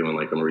doing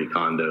like a Marie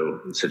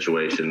Kondo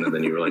situation, and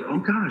then you were like, oh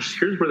gosh,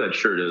 here's where that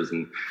shirt is,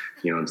 and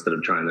instead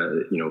of trying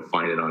to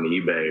find it on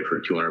eBay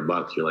for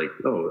 $200, you're like,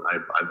 oh,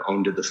 I've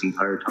owned it this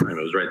entire time.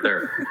 It was right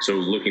there. So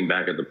looking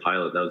back at the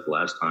pilot, that was the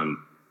last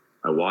time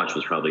I watched.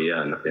 Was probably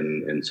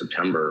in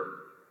September.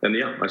 And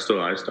I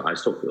still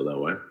feel that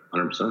way,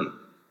 100%.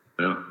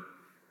 Yeah.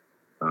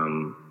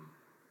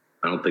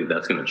 I don't think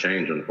that's going to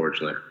change,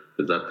 unfortunately,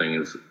 because that thing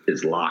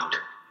is locked.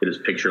 It is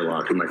picture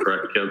locked. Am I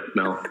correct,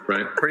 Mel?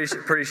 Right?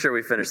 Pretty sure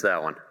we finished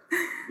that one.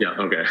 Yeah.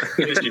 Okay.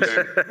 We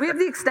have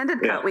the extended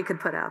cut we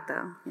could put out,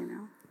 though.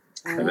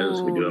 That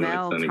is. We do have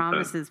Mel, an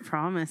promises.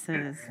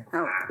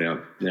 Oh. Yeah.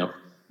 A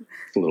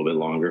little bit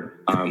longer.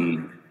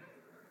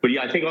 But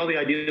yeah, I think all the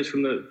ideas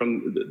from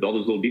all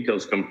those little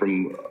details come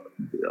from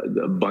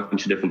a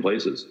bunch of different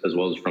places, as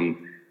well as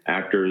from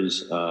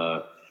actors,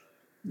 both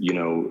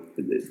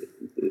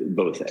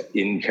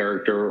in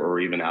character or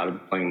even out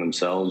of playing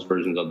themselves,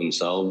 versions of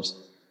themselves,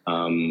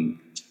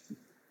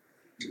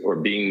 or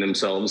being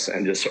themselves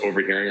and just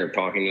overhearing or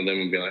talking with them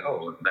and being like,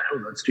 oh,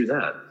 let's do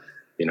that.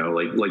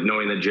 Like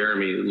learning that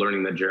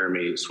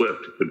Jeremy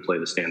Swift could play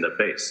the stand-up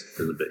bass,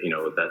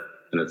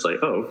 and it's like,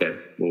 oh, okay.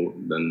 Well,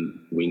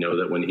 then we know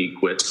that when he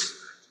quits,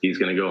 he's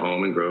going to go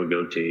home and grow a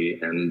goatee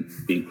and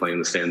be playing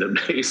the stand-up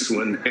bass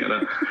when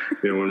Hannah,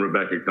 when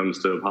Rebecca comes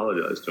to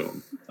apologize to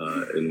him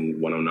in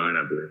 109,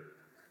 I believe.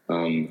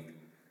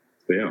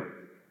 But yeah.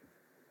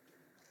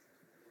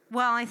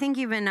 Well, I think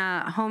even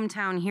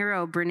hometown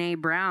hero Brene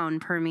Brown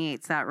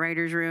permeates that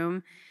writer's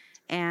room,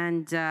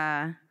 and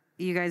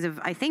you guys have,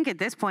 I think, at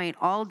this point,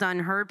 all done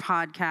her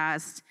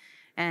podcast.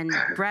 And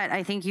Brett,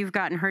 I think you've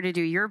gotten her to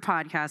do your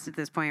podcast at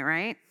this point,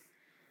 right?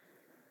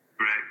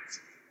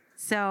 Correct.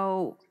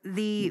 So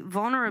the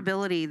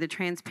vulnerability, the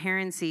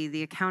transparency,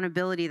 the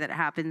accountability that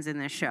happens in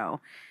this show,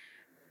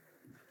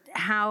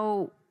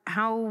 how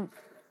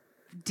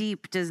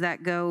deep does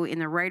that go in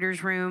the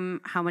writer's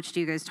room? How much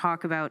do you guys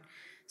talk about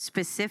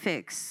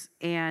specifics?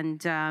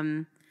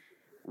 And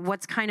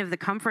what's kind of the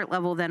comfort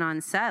level then on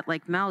set?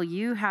 Like Mel,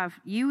 you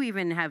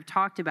even have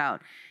talked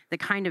about the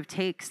kind of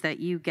takes that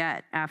you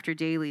get after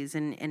dailies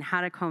and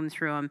how to comb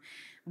through them.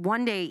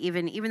 One day,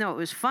 even though it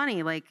was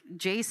funny, like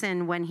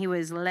Jason, when he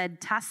was led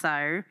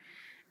Tassar,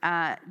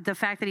 the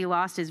fact that he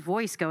lost his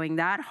voice going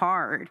that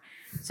hard.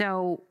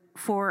 So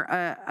for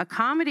a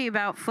comedy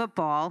about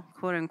football,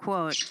 quote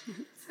unquote,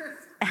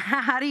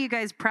 how do you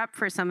guys prep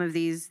for some of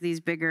these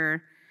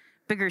bigger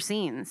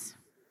scenes?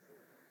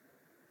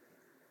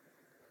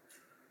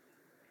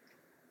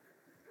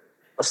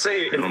 I'll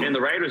say in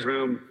the writer's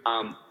room,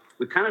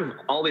 we kind of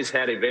always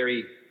had a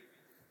very,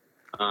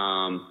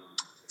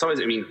 it's always,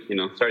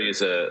 sorry to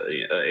use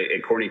a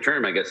corny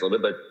term, I guess, a little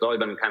bit, but it's always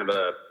been kind of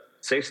a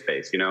safe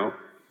space,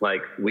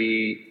 Like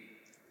we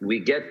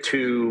get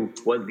to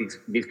what these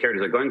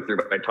characters are going through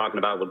by talking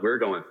about what we're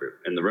going through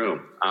in the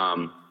room.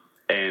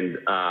 And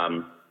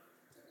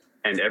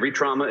every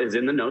trauma is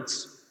in the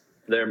notes.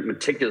 They're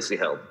meticulously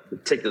held.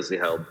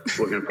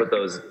 We're going to put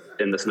those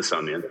in the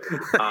Smithsonian.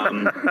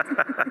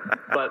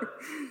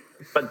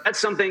 But that's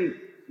something,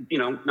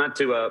 not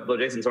to blow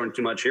Jason's horn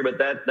too much here, but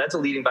that's a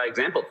leading by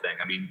example thing.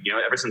 I mean,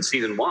 ever since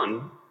season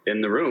 1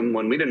 in the room,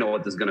 when we didn't know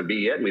what this was going to be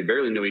yet, and we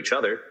barely knew each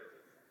other,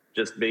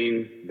 just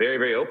being very,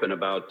 very open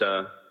about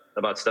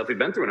stuff we've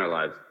been through in our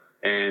lives.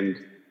 And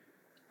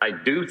I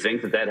do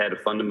think that had a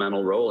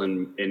fundamental role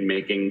in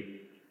making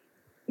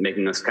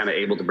us kind of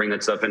able to bring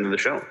that stuff into the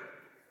show.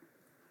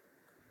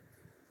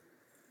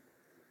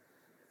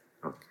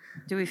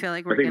 Do we feel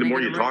like we're I think the more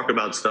you talk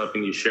about stuff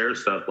and you share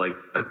stuff like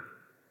that,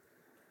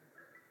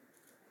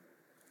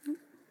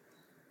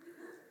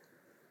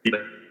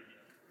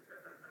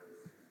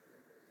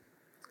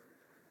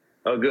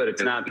 Oh, good.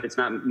 It's not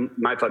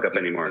my fuck up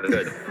anymore.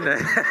 Good.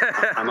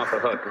 I'm off the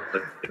hook.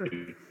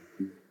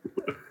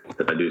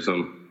 Did I do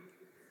some?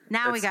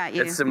 Now we got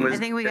you. I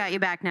think we got you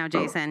back now,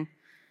 Jason.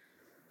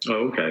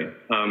 Oh, okay.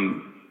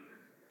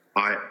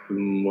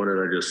 What did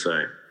I just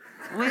say?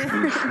 We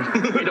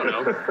don't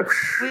know.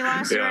 We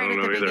lost you right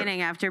at the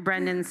beginning after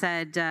Brendan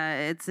said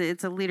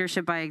it's a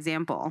leadership by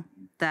example.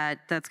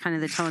 That's kind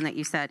of the tone that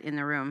you set in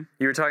the room.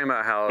 You were talking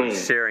about how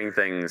sharing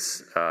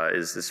things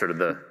is sort of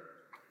the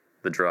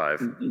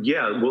drive.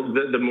 Yeah, well,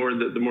 the more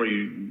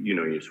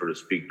you sort of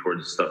speak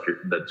towards stuff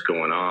that's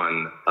going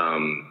on,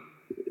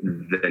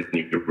 then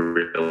you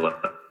realize,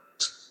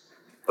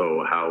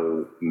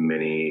 how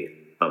many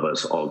of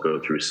us all go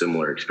through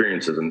similar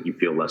experiences, and you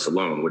feel less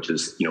alone, which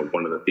is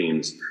one of the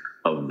themes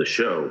of the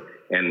show.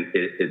 And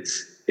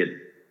it's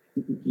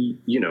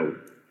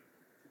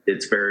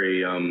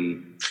very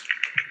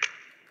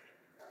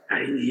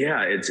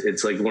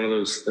it's like one of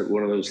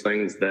those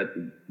things that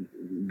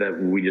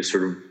we just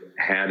sort of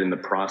had in the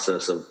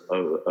process of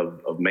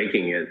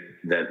making it,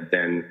 that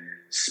then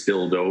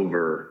spilled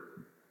over.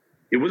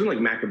 It wasn't like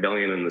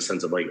Machiavellian in the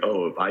sense of like,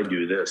 if I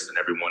do this, then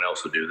everyone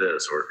else will do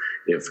this. Or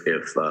if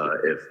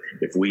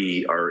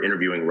we are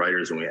interviewing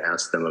writers and we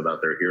ask them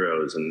about their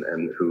heroes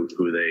and who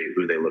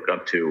they look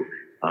up to,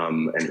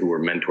 and who are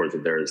mentors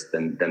of theirs,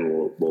 then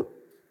we'll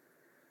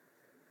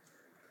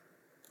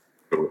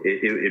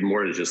it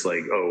more is just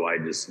like, I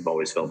just have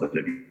always felt that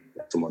if you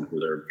have someone who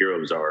their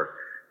heroes are,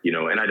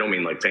 and I don't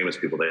mean like famous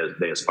people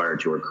they aspire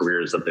to, or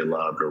careers that they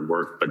loved or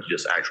work, but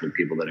just actually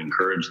people that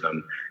encourage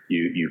them.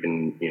 You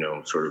can,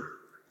 sort of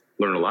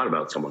learn a lot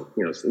about someone.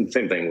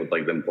 Same thing with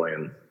like them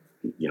playing,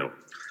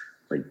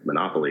 like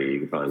Monopoly.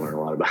 You can probably learn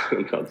a lot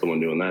about someone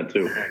doing that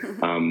too.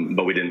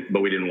 But we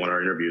didn't want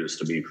our interviews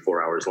to be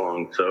 4 hours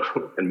long, so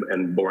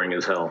and boring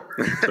as hell.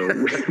 So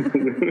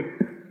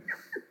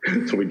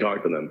so we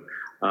talked to them.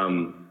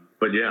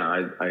 But yeah,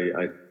 I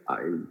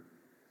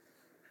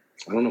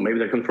don't know, maybe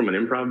that comes from an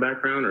improv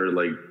background, or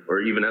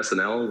even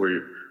SNL,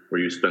 where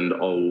you spend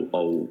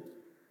all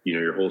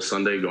your whole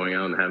Sunday going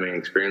out and having an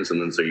experience, and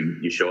then so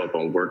you show up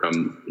on work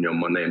on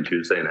Monday and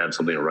Tuesday and have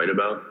something to write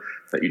about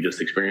that you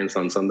just experienced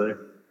on Sunday.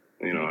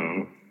 I don't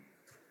know.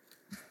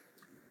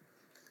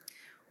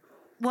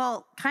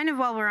 Well, kind of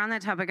while we're on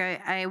that topic,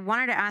 I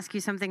wanted to ask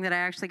you something that I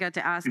actually got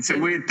to ask. It's a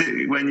weird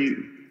thing when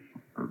you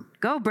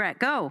go, Brett.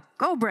 Go,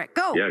 Brett.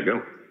 Go. Yeah,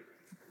 go.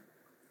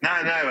 No.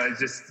 I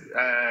just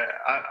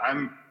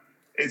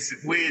it's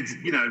weird,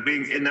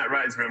 being in that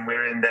writers' room.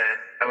 We're in there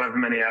however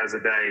many hours a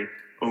day,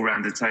 all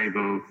around the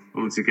table,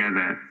 all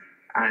together.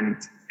 And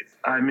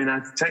I mean,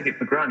 I take it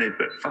for granted,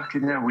 but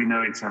fucking hell, we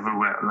know each other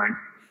well. Like,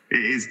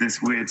 it is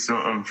this weird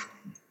sort of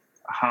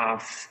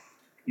half,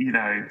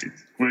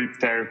 group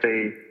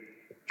therapy,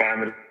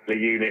 family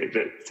unit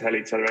that tell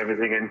each other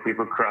everything, and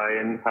people cry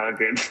and hug.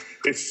 And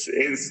it's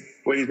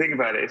when you think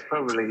about it, it's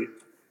probably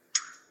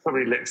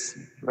looks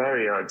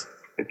very odd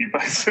if you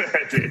both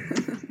heard it.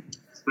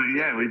 But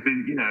yeah, we've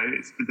been,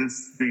 it's for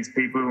these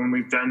people, and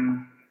we've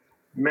done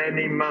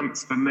many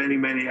months for many,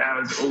 many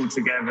hours all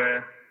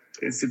together.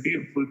 It's a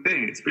beautiful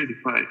thing. It's really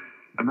quite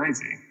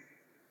amazing.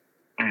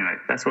 Anyway,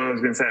 that's what I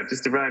was going to say. I've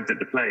just arrived at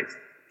the place.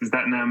 Does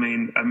that now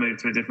mean I moved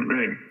to a different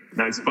room?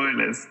 No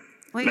spoilers.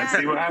 Let's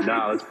see what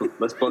happens. No,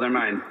 let's blow their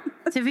mind.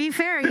 To be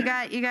fair, you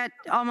got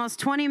almost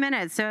 20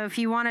 minutes. So if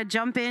you want to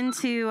jump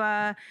into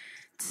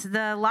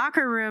the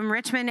locker room,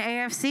 Richmond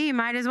AFC,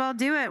 might as well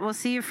do it. We'll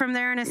see you from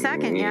there in a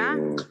second, yeah?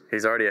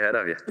 He's already ahead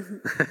of you.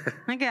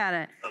 I got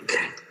it.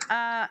 Okay.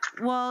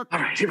 Well, all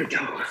right, here we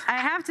go. I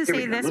have to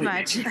say this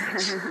much.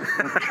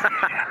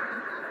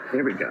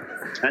 Here we go.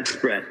 That's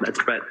Brett.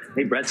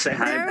 Hey, Brett, say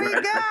hi. There we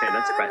Brett. go. Okay,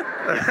 that's Brett.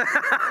 Yeah.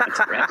 That's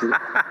Brett.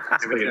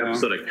 It's like an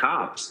episode of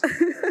Cops.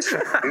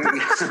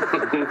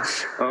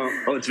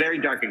 Oh, it's very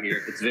dark in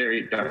here. It's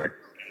very dark.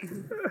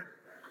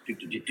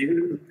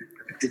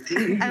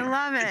 I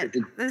love it.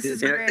 This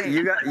is great.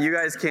 You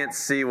guys can't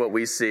see what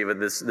we see, but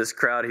this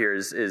crowd here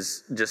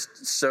is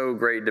just so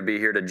great to be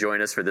here to join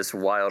us for this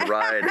wild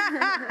ride.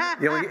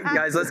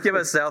 Guys, let's give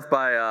a South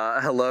by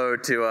hello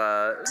to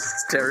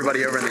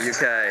everybody over in the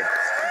UK.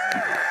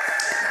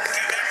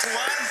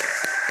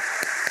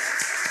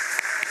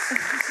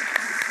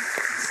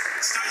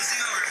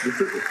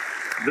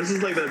 This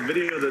is like that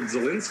video that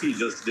Zelensky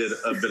just did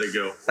a bit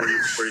ago, where he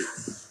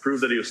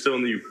proved that he was still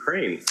in the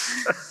Ukraine.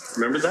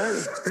 Remember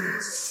that?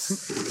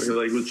 He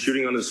was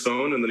shooting on his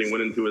phone, and then he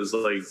went into his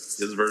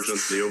version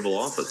of the Oval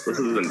Office. This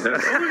is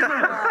intense.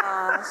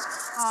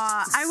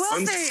 I will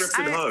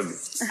Unscripted hug.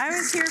 I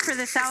was here for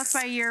the South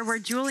by year where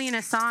Julian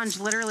Assange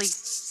literally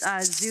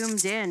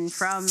zoomed in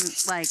from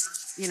the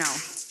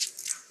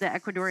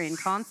Ecuadorian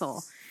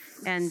consul.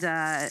 And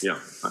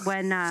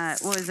when,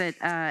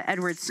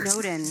 Edward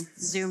Snowden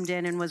zoomed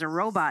in and was a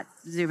robot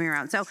zooming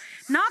around. So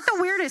not the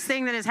weirdest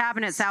thing that has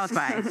happened at South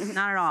by.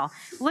 Not at all.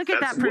 Look at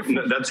that.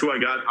 That's who I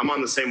got. I'm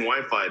on the same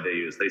Wi-Fi they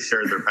use. They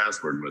shared their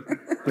password with me.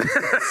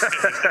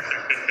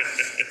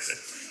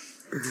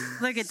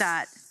 Look at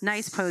that.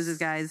 Nice poses,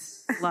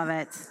 guys. Love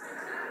it.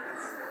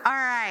 All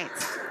right.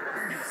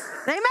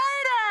 They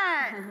made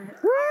it!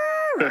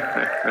 Woo!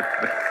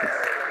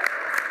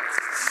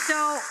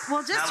 So,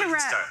 well, just to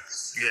wrap...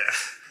 Yeah.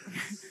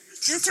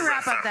 Just to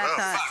wrap up that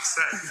thought.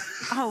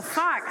 Oh,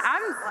 fuck.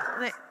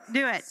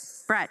 Do it.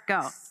 Brett,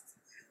 go.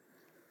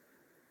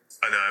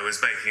 I know, I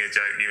was making a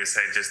joke. You were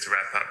saying just to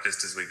wrap up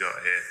just as we got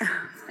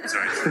here.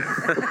 Sorry.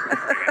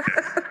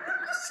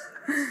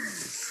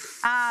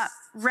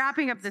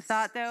 Wrapping up the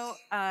thought, though,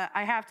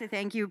 I have to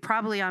thank you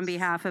probably on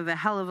behalf of a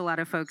hell of a lot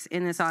of folks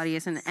in this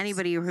audience and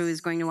anybody who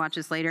is going to watch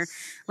this later.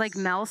 Like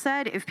Mel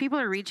said, if people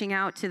are reaching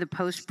out to the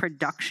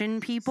post-production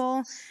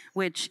people,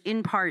 which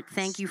in part,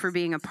 thank you for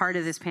being a part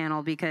of this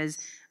panel, because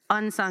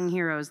unsung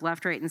heroes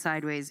left, right, and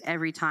sideways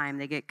every time.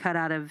 They get cut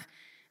out of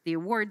the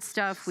award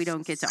stuff. We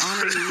don't get to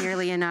honor you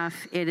nearly enough.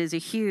 It is a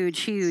huge,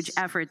 huge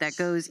effort that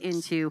goes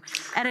into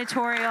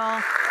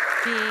editorial,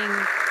 being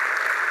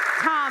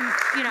Tom,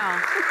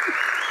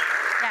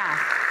 yeah.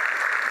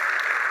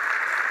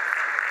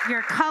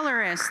 Your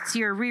colorists,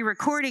 your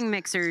re-recording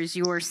mixers,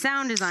 your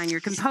sound design, your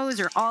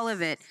composer, all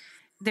of it.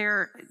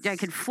 I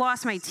could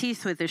floss my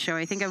teeth with this show.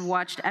 I think I've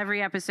watched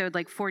every episode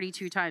like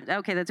 42 times.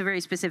 Okay, that's a very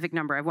specific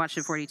number. I've watched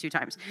it 42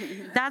 times.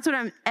 That's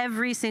what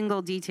every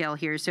single detail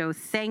here. So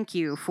thank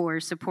you for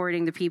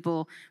supporting the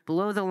people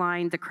below the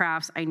line, the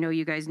crafts. I know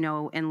you guys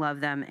know and love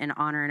them and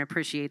honor and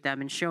appreciate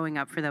them, and showing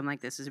up for them like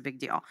this is a big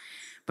deal.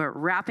 But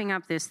wrapping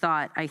up this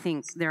thought, I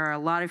think there are a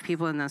lot of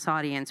people in this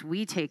audience.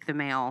 We take the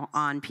mail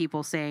on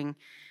people saying,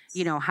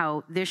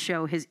 how this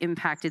show has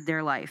impacted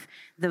their life.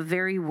 The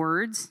very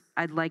words,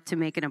 I'd like to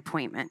make an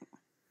appointment.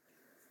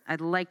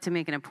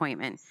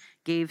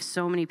 Gave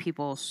so many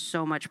people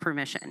so much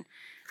permission.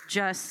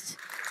 Just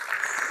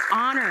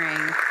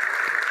honoring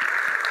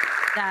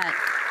that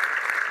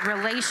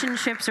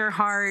relationships are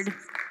hard,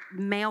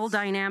 male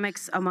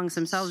dynamics amongst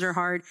themselves are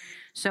hard.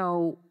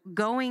 So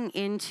going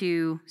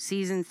into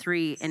season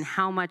 3 and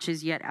how much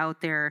is yet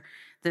out there,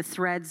 the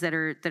threads that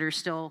are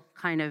still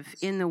kind of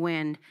in the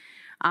wind.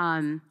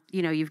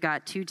 You've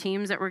got 2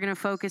 teams that we're going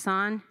to focus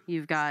on.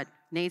 You've got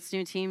Nate's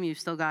new team. You've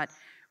still got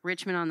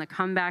Richmond on the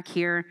comeback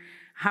here.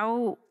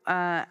 How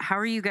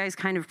are you guys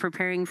kind of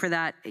preparing for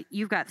that?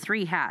 You've got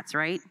 3 hats,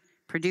 right?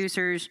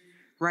 Producers,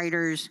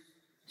 writers,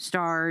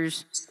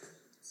 stars.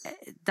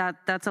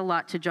 That's a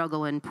lot to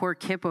juggle. And poor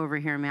Kip over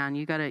here, man.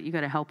 You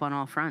gotta help on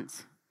all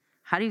fronts.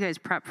 How do you guys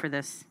prep for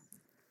this?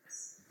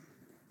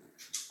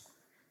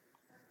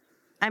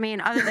 I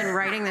mean, other than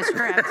writing the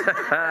script.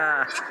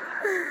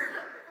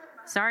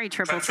 Sorry,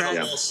 triple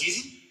threat.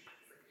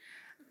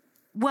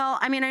 Well,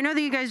 I mean, I know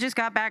that you guys just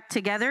got back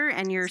together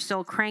and you're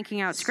still cranking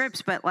out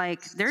scripts, but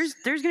there's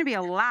going to be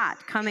a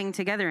lot coming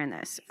together in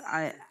this.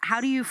 How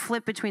do you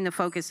flip between the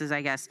focuses,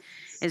 I guess,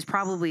 is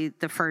probably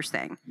the first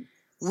thing.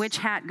 Which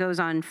hat goes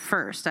on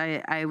first?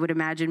 I would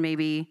imagine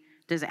maybe,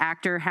 does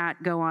actor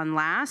hat go on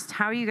last?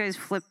 How do you guys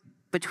flip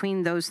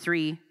between those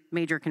 3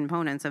 major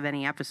components of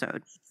any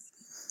episode?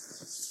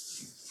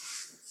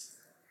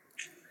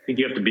 I think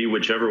you have to be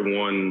whichever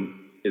one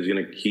is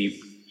going to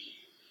keep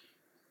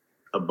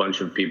a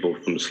bunch of people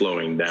from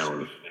slowing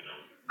down.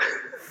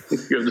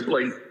 You have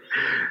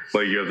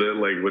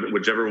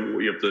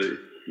to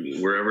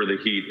wherever the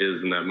heat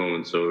is in that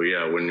moment. So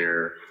yeah, when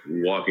you're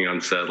walking on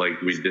set, like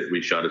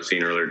we shot a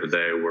scene earlier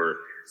today where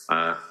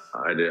I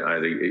had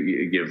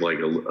to give like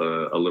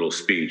a little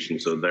speech, and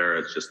so there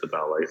it's just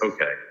about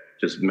okay,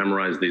 just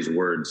memorize these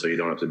words so you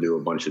don't have to do a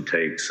bunch of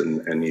takes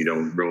and you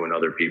don't ruin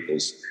other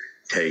people's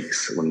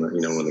takes when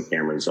the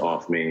camera's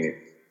off me.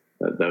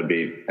 That would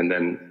be, and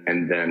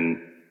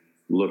then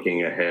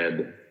looking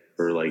ahead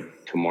for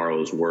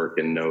tomorrow's work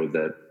and know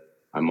that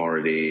I'm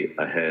already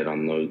ahead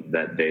on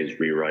that day's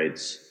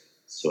rewrites,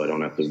 so I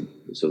don't have to.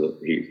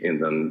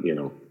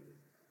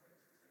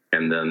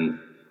 And then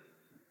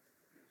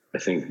I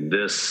think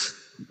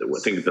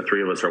the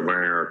 3 of us are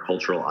wearing our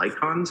cultural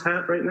icons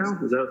hat right now.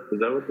 Is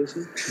that what this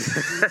is?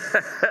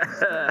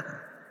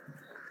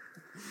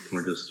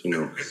 We're just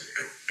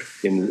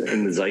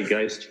in the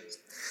zeitgeist.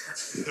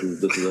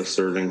 This is us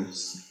serving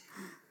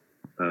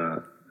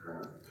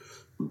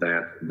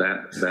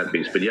that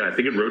beast. But yeah, I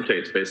think it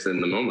rotates based in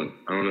the moment.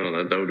 I don't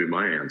know. That would be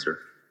my answer.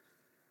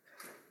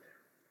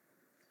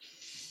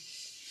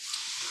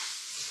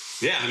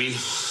 Yeah, I mean,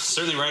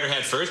 certainly writer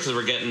hat first because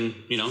we're getting,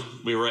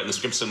 we were writing the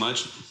script so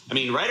much. I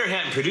mean, writer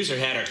hat and producer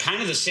hat are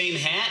kind of the same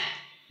hat,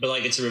 but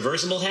it's a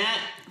reversible hat.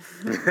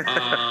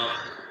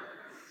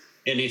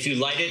 And if you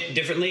light it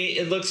differently,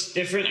 it looks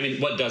different. I mean,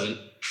 what doesn't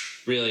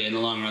really in the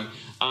long run?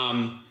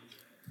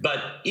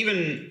 But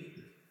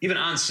even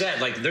on set,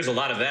 there's a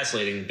lot of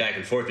vacillating back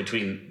and forth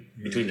between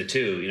the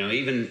two.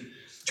 Even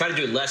try to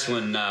do it less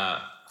when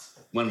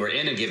we're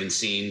in a given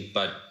scene,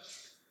 but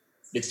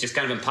it's just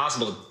kind of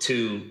impossible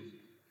to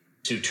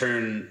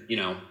turn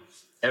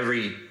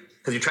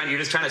because you're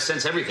just trying to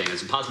sense everything.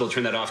 It's impossible to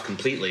turn that off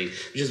completely,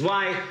 which is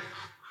why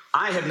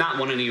I have not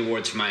won any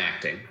awards for my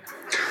acting.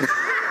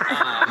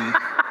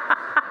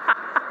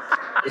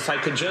 If I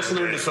could just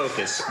learn to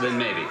focus, then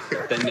maybe.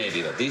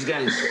 But these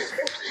guys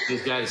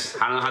These guys,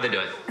 I don't know how they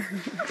do it.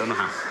 Don't know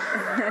how.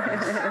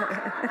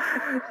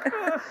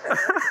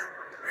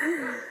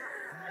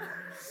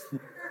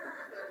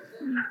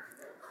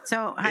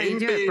 So how do you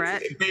do it,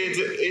 Brett?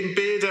 In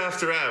Beard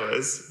After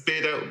Hours,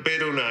 Beard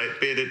all night,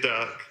 Beard at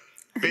dark,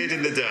 Beard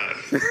in the dark.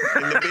 In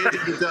the Beard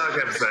in the Dark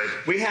episode,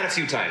 We had a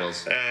few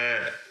titles.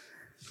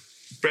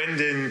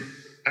 Brendan,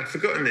 I'd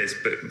forgotten this,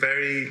 but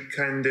very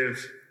kind of,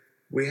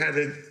 we had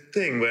a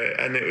thing where,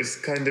 and it was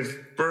kind of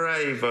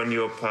brave on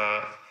your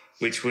part,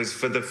 which was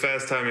for the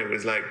first time, it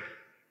was like,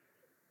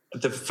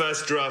 the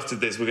first draft of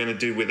this we're going to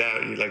do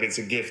without you, like it's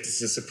a gift,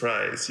 it's a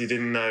surprise. He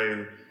didn't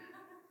know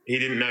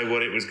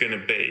what it was going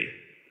to be.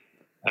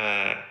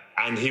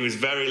 And he was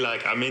very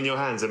like, I'm in your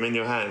hands,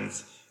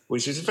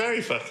 which was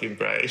very fucking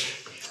brave.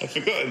 I've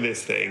forgotten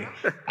this thing.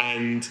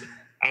 And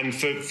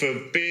for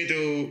Beard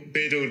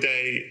all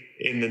day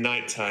in the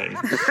nighttime,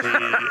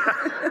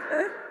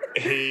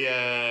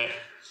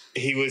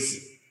 he was,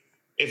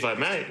 if I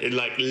may,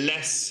 like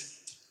less.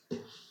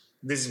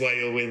 This is why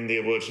you'll win the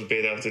award for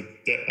Beard after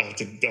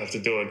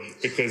dawn,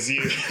 because he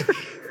was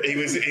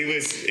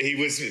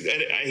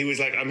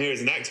like, I'm here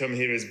as an actor, I'm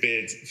here as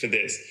Beard for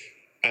this.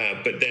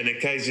 But then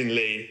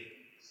occasionally,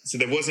 so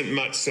there wasn't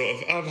much sort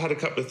of, I've had a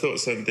couple of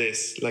thoughts on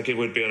this, like it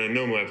would be on a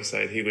normal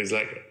episode. He was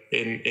like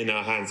in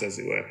our hands, as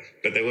it were.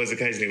 But there was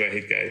occasionally where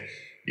he'd go,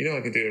 you know,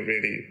 I could do a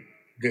really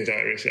good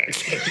Irish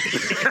accent.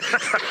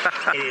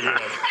 And we'd be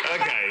like,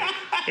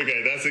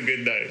 okay, that's a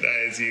good note.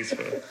 That is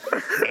useful.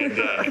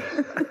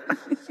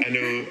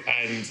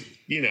 And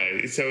you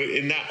know, so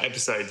in that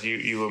episode,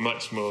 you were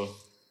much more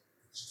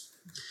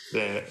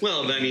there.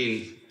 Well, I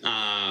mean,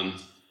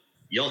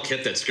 y'all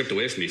kept that script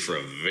away from me for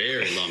a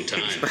very long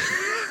time.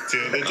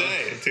 Till the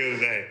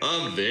day.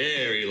 A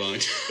very long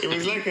time. It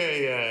was like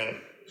a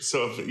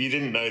sort of, you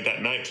didn't know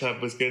that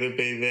nightclub was going to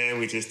be there.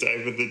 We just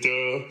opened the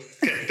door,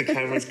 kept the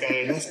cameras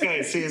going. Let's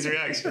go, see his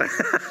reaction.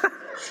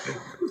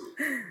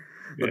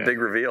 The big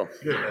reveal.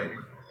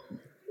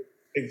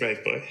 Big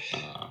brave boy.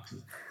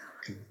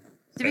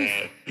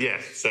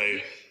 So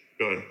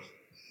go on.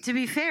 To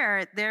be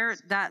fair,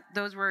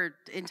 those were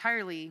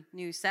entirely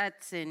new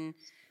sets and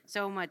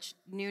so much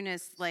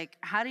newness. Like,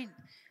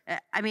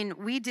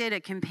 we did a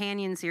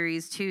companion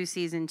series to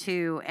season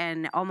 2,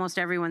 and almost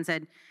everyone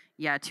said,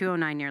 yeah,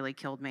 209 nearly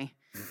killed me.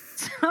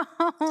 So,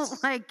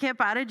 like, Kip,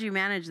 how did you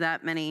manage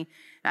that many?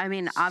 I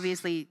mean,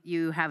 obviously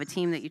you have a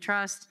team that you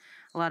trust,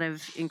 a lot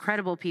of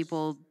incredible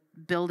people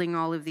building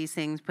all of these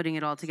things, putting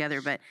it all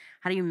together, but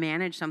how do you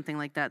manage something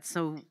like that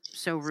so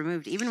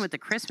removed? Even with the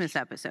Christmas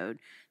episode,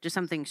 just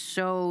something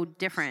so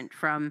different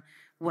from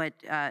what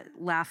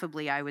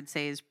laughably I would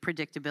say is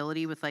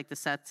predictability with like the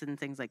sets and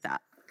things like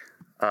that.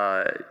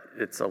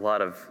 It's a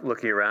lot of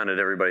looking around at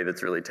everybody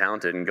that's really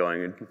talented and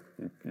going,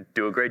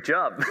 do a great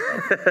job.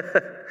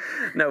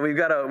 No, we've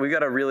got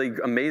a really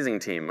amazing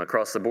team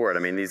across the board. I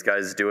mean, these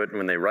guys do it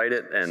when they write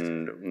it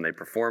and when they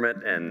perform it,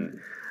 and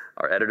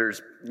our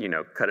editors,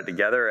 cut it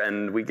together,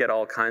 and we get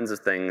all kinds of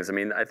things. I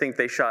mean, I think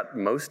they shot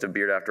most of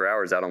Beard After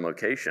Hours out on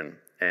location,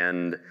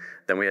 and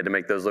then we had to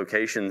make those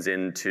locations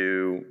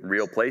into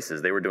real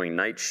places. They were doing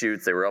night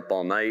shoots. They were up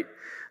all night.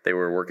 They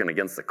were working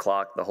against the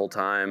clock the whole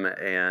time,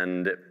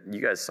 and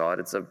you guys saw it.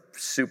 It's a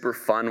super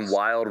fun,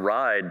 wild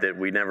ride that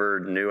we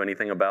never knew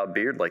anything about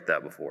Beard like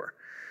that before.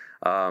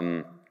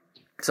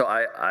 So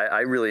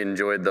I really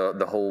enjoyed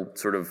the whole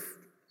sort of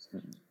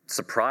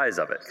surprise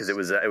of it, because it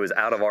was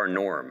out of our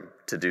norm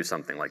to do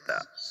something like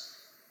that.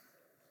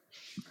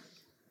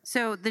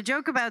 So the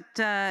joke about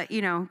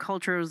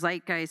cultural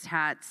zeitgeist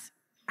hats,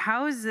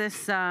 how is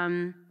this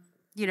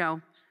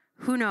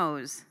who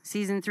knows,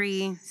 season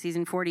 3,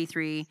 season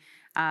 43,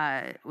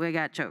 we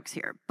got jokes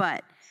here,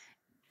 but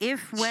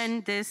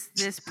when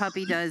this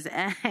puppy does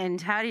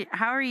end,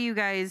 how are you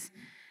guys,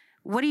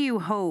 what do you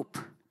hope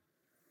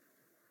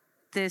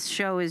this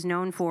show is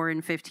known for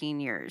in 15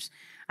 years?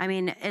 I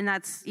mean, and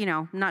that's,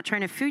 I'm not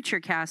trying to future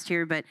cast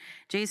here, but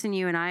Jason,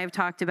 you and I have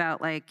talked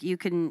about, like, you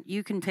can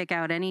pick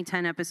out any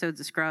 10 episodes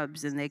of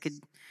Scrubs and they could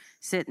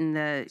sit in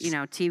the,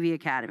 TV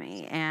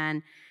Academy.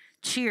 And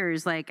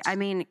Cheers, like, I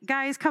mean,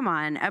 guys, come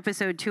on.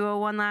 Episode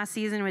 201 last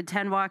season when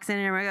Ted walks in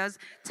and everyone goes,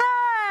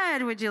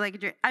 Ted, would you like a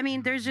drink? I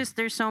mean,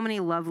 there's so many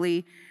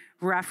lovely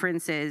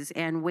references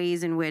and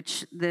ways in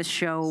which this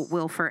show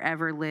will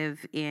forever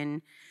live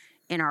in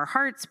our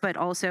hearts, but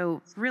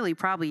also really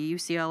probably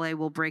UCLA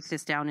will break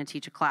this down and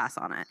teach a class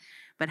on it.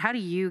 But how do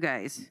you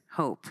guys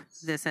hope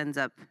this ends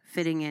up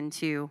fitting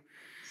into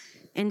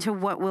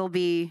what will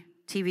be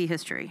TV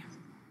history?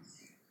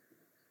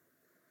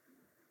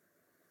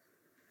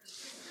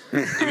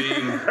 I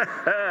mean,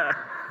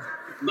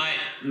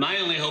 my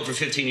only hope for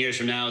 15 years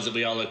from now is that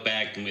we all look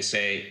back and we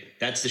say,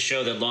 that's the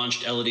show that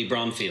launched Elodie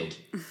Bromfield,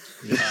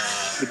 who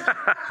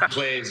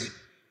plays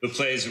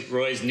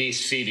Roy's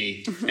niece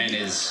Phoebe, and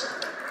is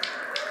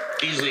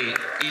easily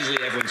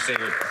everyone's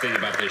favorite thing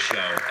about this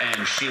show,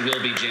 and she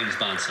will be James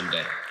Bond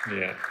someday.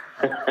 Yeah.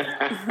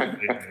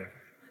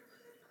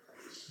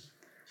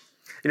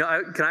 Can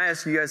I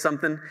ask you guys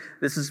something?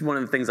 This is one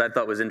of the things I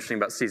thought was interesting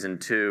about season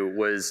 2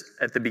 was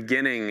at the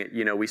beginning,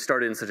 we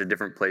started in such a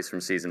different place from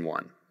season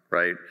 1,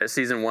 right? At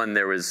season 1,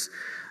 there was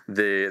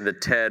the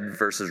Ted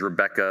versus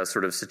Rebecca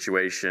sort of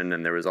situation,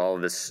 and there was all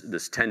of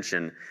this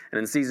tension. And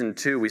in season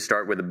 2, we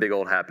start with a big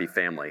old happy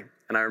family.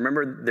 And I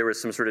remember there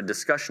was some sort of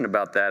discussion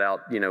about that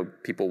out,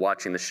 people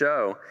watching the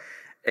show.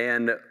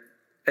 And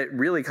it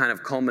really kind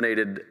of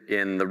culminated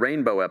in the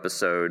Rainbow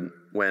episode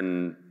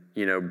when,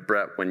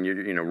 Brett,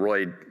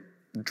 Roy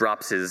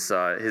drops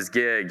his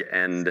gig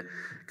and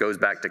goes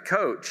back to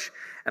coach.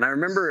 And I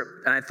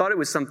remember, and I thought it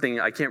was something,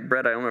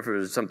 Brett, I don't know if it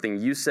was something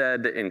you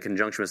said in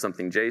conjunction with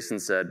something Jason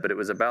said, but it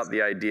was about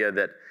the idea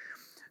that,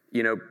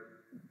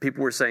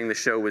 people were saying the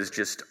show was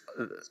just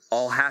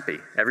all happy.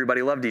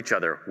 Everybody loved each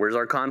other. Where's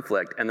our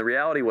conflict? And the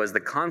reality was the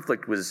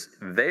conflict was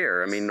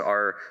there. I mean,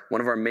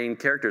 one of our main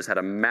characters had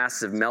a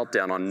massive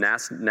meltdown on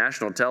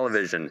national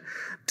television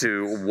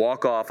to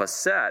walk off a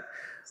set,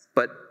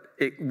 but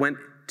it went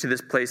to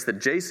this place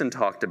that Jason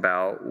talked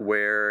about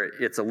where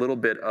it's a little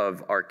bit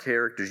of our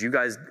characters. You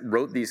guys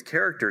wrote these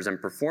characters and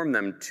performed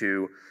them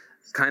to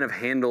kind of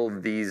handle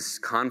these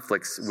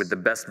conflicts with the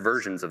best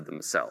versions of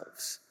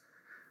themselves,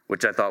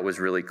 which I thought was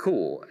really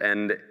cool.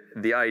 And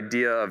the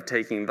idea of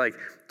talking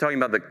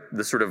about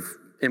the sort of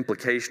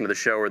implication of the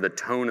show or the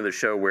tone of the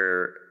show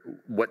where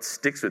what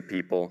sticks with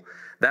people,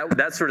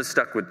 that sort of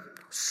stuck with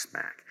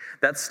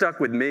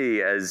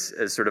me as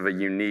sort of a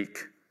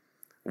unique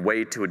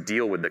way to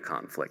deal with the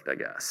conflict, I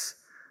guess.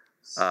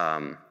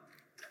 The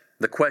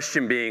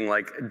question being,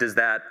 was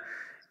that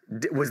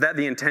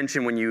the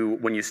intention when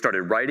you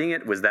started writing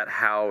it? Was that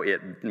how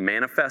it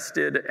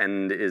manifested?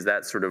 And is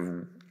that sort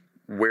of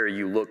where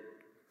you look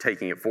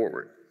taking it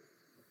forward?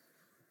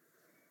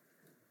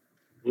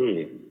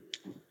 I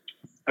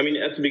mean,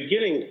 at the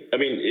beginning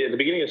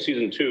of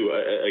season 2,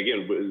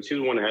 again,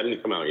 season 1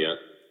 hadn't come out yet.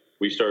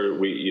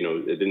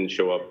 It didn't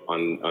show up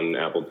on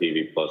Apple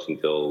TV Plus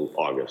until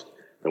August.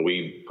 And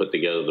we put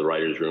together the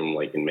writer's room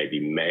in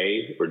maybe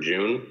May or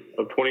June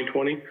of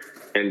 2020.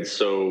 And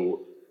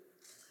so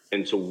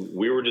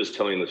we were just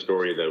telling the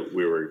story that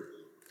we were,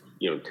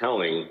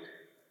 telling.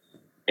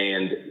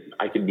 And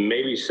I could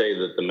maybe say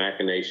that the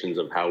machinations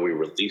of how we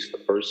released the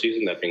first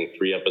season, that being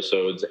 3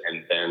 episodes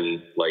and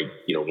then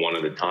one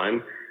at a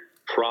time,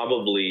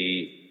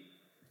 probably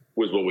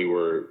was what we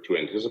were to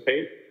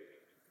anticipate.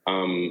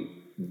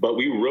 But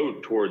we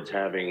wrote towards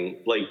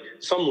having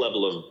some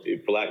level of,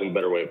 for lack of a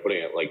better way of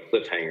putting it,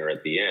 cliffhanger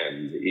at the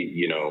end,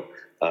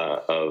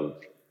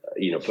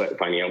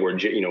 finding out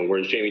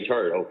where's Jamie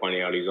Tart? Oh,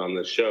 finding out he's on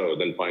this show,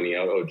 then finding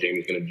out,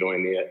 Jamie's going to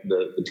join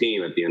the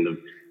team at the end of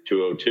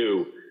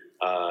 202.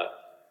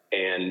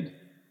 And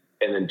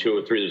then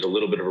 203, there's a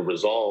little bit of a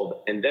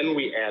resolve. And then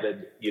we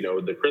added,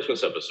 the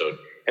Christmas episode.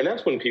 And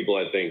that's when people,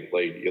 I think,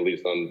 at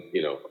least on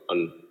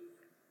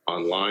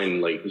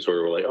online, sort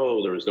of were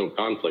there was no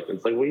conflict. And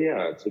it's well,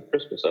 yeah, it's a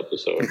Christmas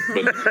episode.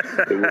 But it's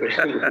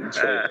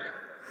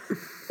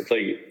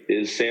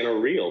is Santa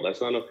real?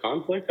 That's not enough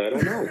conflict? I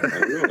don't know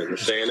in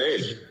this day and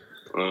age.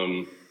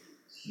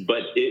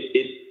 But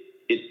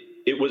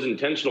it was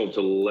intentional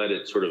to let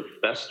it sort of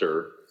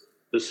fester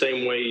the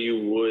same way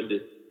you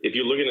would, if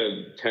you're looking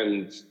at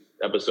 10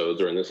 episodes,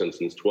 or in this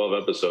instance, 12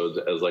 episodes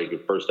as a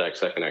first act,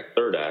 second act,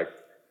 third act,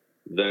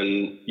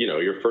 then,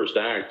 your first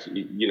act,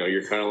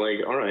 you're kind of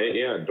all right,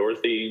 yeah,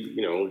 Dorothy,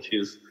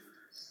 she's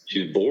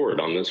bored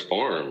on this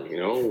farm,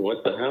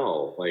 what the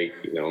hell?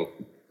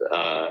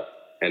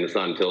 And it's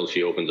not until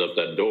she opens up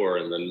that door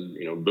and then,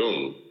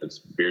 boom, it's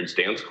Beard's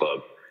Dance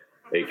Club,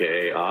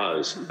 AKA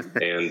Oz.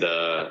 And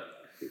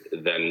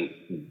then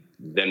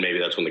maybe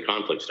that's when the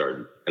conflict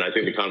started. And I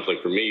think the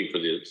conflict for me for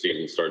the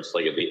season starts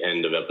at the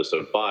end of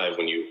episode 5,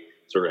 when you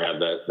sort of have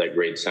that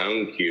great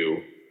sound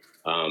cue,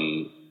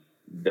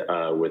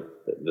 with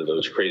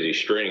those crazy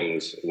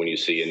strings, when you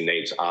see in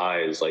Nate's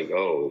eyes,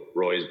 oh,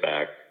 Roy's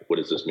back. What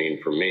does this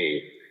mean for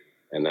me?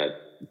 And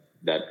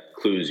that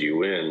clues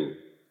you in,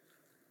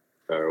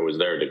 or was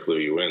there to clue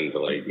you in to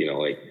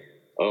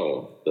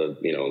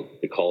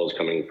the call is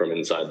coming from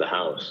inside the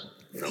house.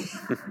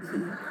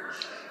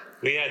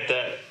 We had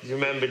that. You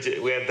remember?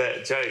 We had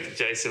that joke,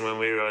 Jason, when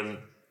we were on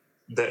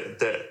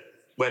that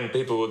when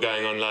people were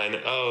going online.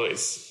 Oh,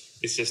 it's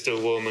just all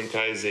warm and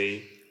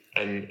cozy.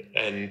 And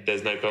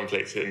there's no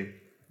conflict, and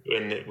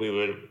when we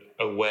were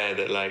aware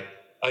that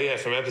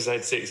from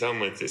episode 6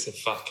 onwards it's a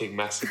fucking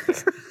massacre.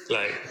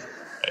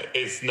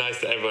 It's nice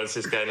that everyone's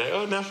just going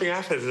nothing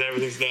happens and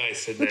everything's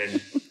nice, and then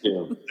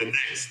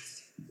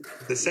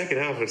the second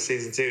half of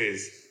season 2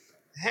 is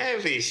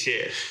heavy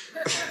shit.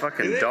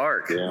 Fucking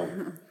dark. Yeah.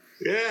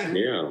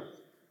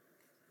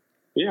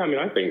 I mean,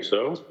 I think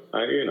so. It's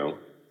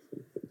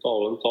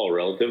all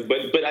relative,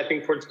 but I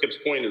think towards Kip's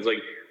point is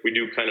we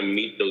do kind of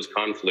meet those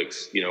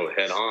conflicts,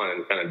 head on,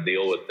 and kind of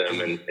deal with them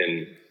in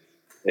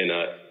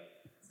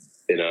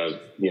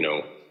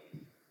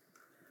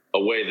a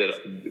way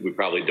that we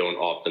probably don't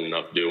often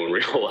enough do in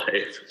real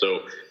life.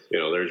 So,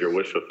 there's your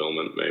wish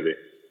fulfillment, maybe.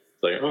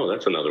 It's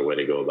that's another way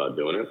to go about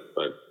doing it,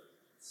 but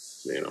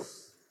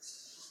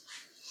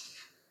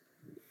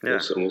Yeah.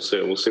 We'll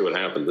see what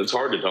happens. It's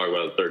hard to talk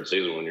about the third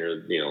season when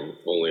you're,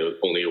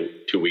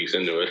 only 2 weeks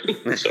into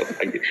it. So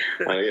I.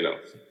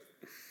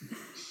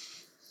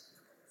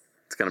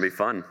 It's going to be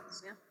fun.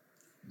 Yeah.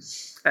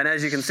 And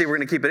as you can see, we're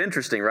going to keep it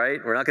interesting, right?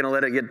 We're not going to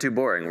let it get too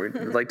boring. We'd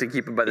like to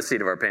keep it by the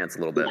seat of our pants a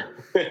little bit.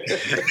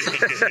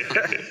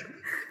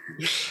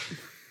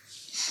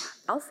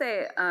 I'll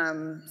say,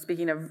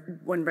 speaking of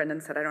when Brendan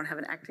said I don't have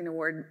an acting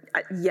award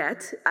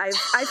yet, I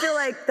feel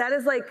like that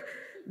is like,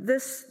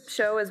 this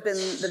show has been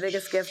the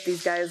biggest gift.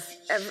 These guys,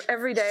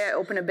 every day I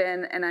open a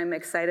bin and I'm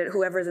excited,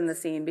 whoever's in the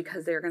scene,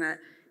 because they're gonna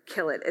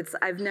kill it.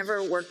 I've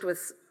never worked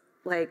with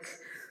like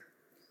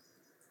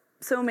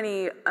so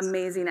many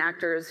amazing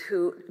actors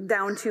who,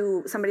 down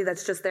to somebody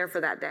that's just there for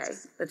that day,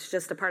 that's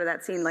just a part of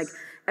that scene. Like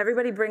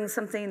everybody brings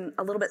something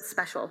a little bit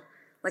special.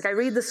 Like I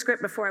read the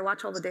script before I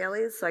watch all the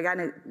dailies, so I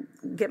gotta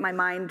get my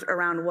mind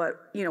around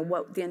what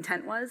the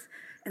intent was.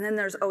 And then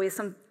there's always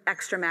some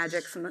extra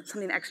magic,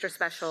 something extra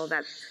special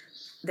that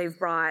they've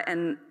brought.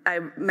 And I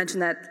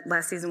mentioned that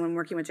last season when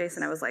working with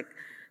Jason, I was like,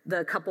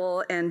 the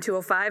couple in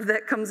 205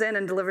 that comes in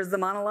and delivers the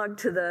monologue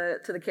to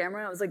the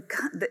camera, I was like,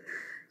 because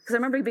I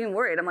remember being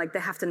worried. I'm like, they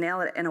have to nail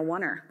it in a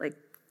oneer. Like,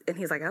 and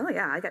he's like, oh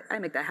yeah, I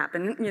make that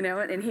happen,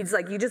 And he's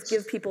like, you just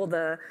give people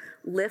the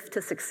lift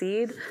to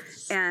succeed,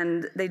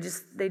 and they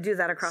do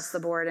that across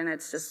the board, and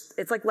it's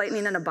like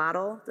lightning in a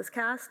bottle, this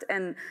cast.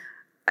 And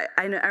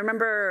I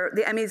remember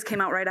the Emmys came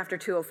out right after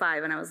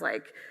 205, and I was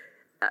like,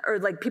 or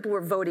like people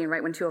were voting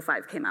right when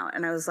 205 came out,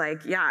 and I was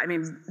like, yeah, I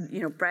mean,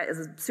 Brett is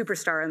a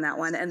superstar in that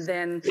one. And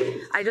then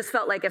I just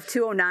felt like if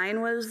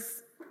 209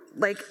 was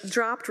like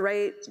dropped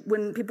right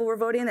when people were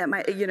voting, that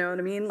might, you know what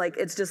I mean? Like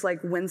it's just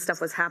like when stuff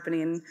was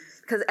happening,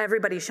 because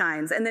everybody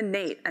shines. And then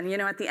Nate, and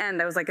at the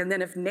end I was like, and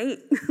then if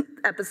Nate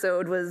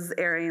episode was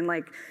airing,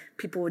 like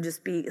people would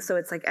just be, so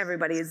it's like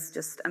everybody's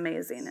just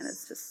amazing, and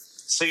it's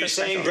just so you're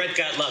saying Brett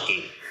got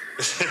lucky.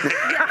 In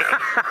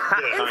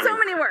so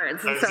many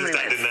words. I was just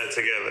adding that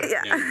together.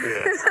 Yeah.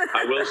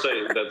 I will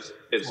say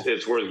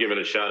it's worth giving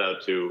a shout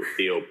out to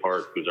Theo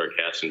Park, who's our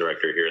casting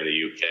director here in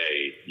the UK,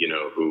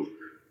 who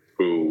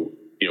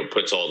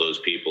puts all those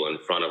people in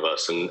front of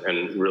us and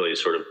really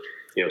sort of,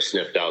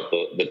 sniffed out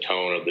the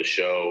tone of the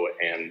show.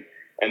 And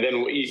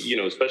then,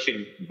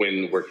 especially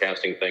when we're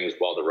casting things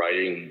while the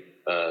writing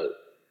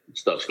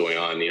stuff's going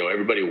on,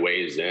 everybody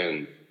weighs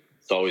in.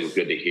 It's always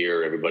good to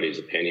hear everybody's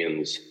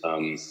opinions.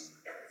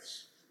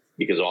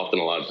 Because often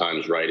a lot of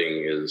times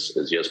writing is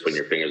yes, putting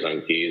your fingers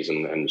on keys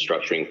and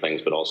structuring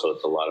things, but also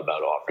it's a lot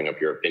about offering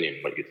up your opinion,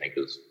 what you think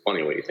is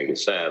funny, what you think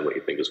is sad, what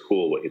you think is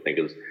cool, what you think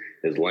is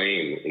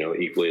lame,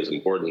 equally as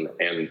important.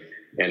 And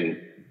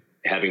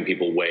having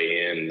people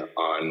weigh in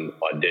on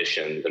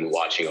auditions and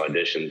watching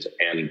auditions.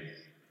 And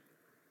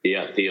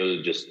yeah,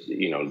 Theo just,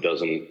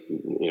 doesn't,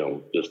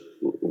 just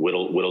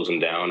whittles them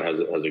down, has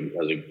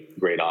a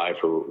great eye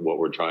for what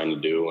we're trying to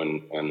do,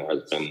 and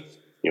has been,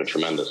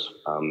 tremendous.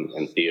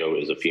 And Theo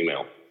is a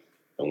female.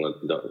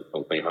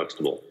 Don't think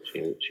Huxtable. She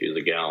is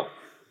a gal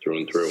through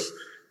and through.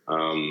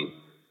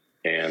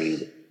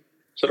 And is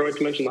that all right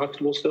to mention the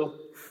Huxtable still?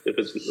 If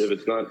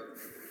it's not.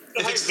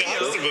 I think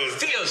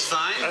Theo's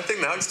fine. I think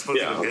the Huxtable's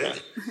good. Okay.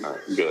 All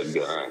right, good.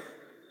 All right.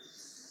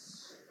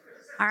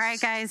 All right,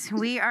 guys,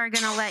 we are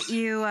going to let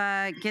you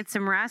get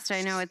some rest.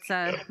 I know it's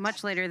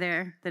much later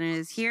there than it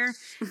is here.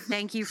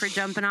 Thank you for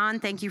jumping on.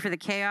 Thank you for the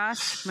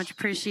chaos. Much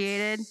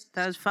appreciated.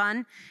 That was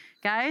fun.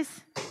 Guys,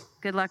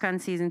 good luck on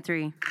season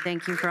 3.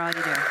 Thank you for all you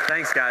do.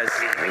 Thanks, guys.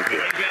 Thank you.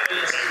 Thank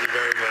you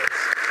very much.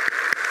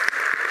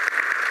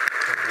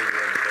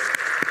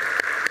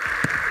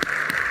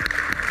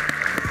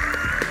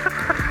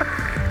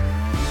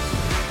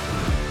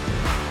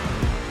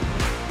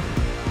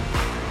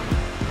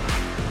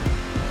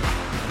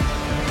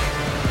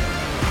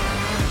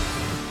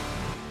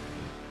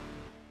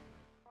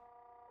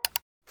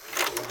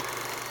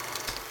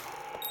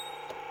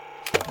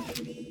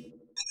 Thank you.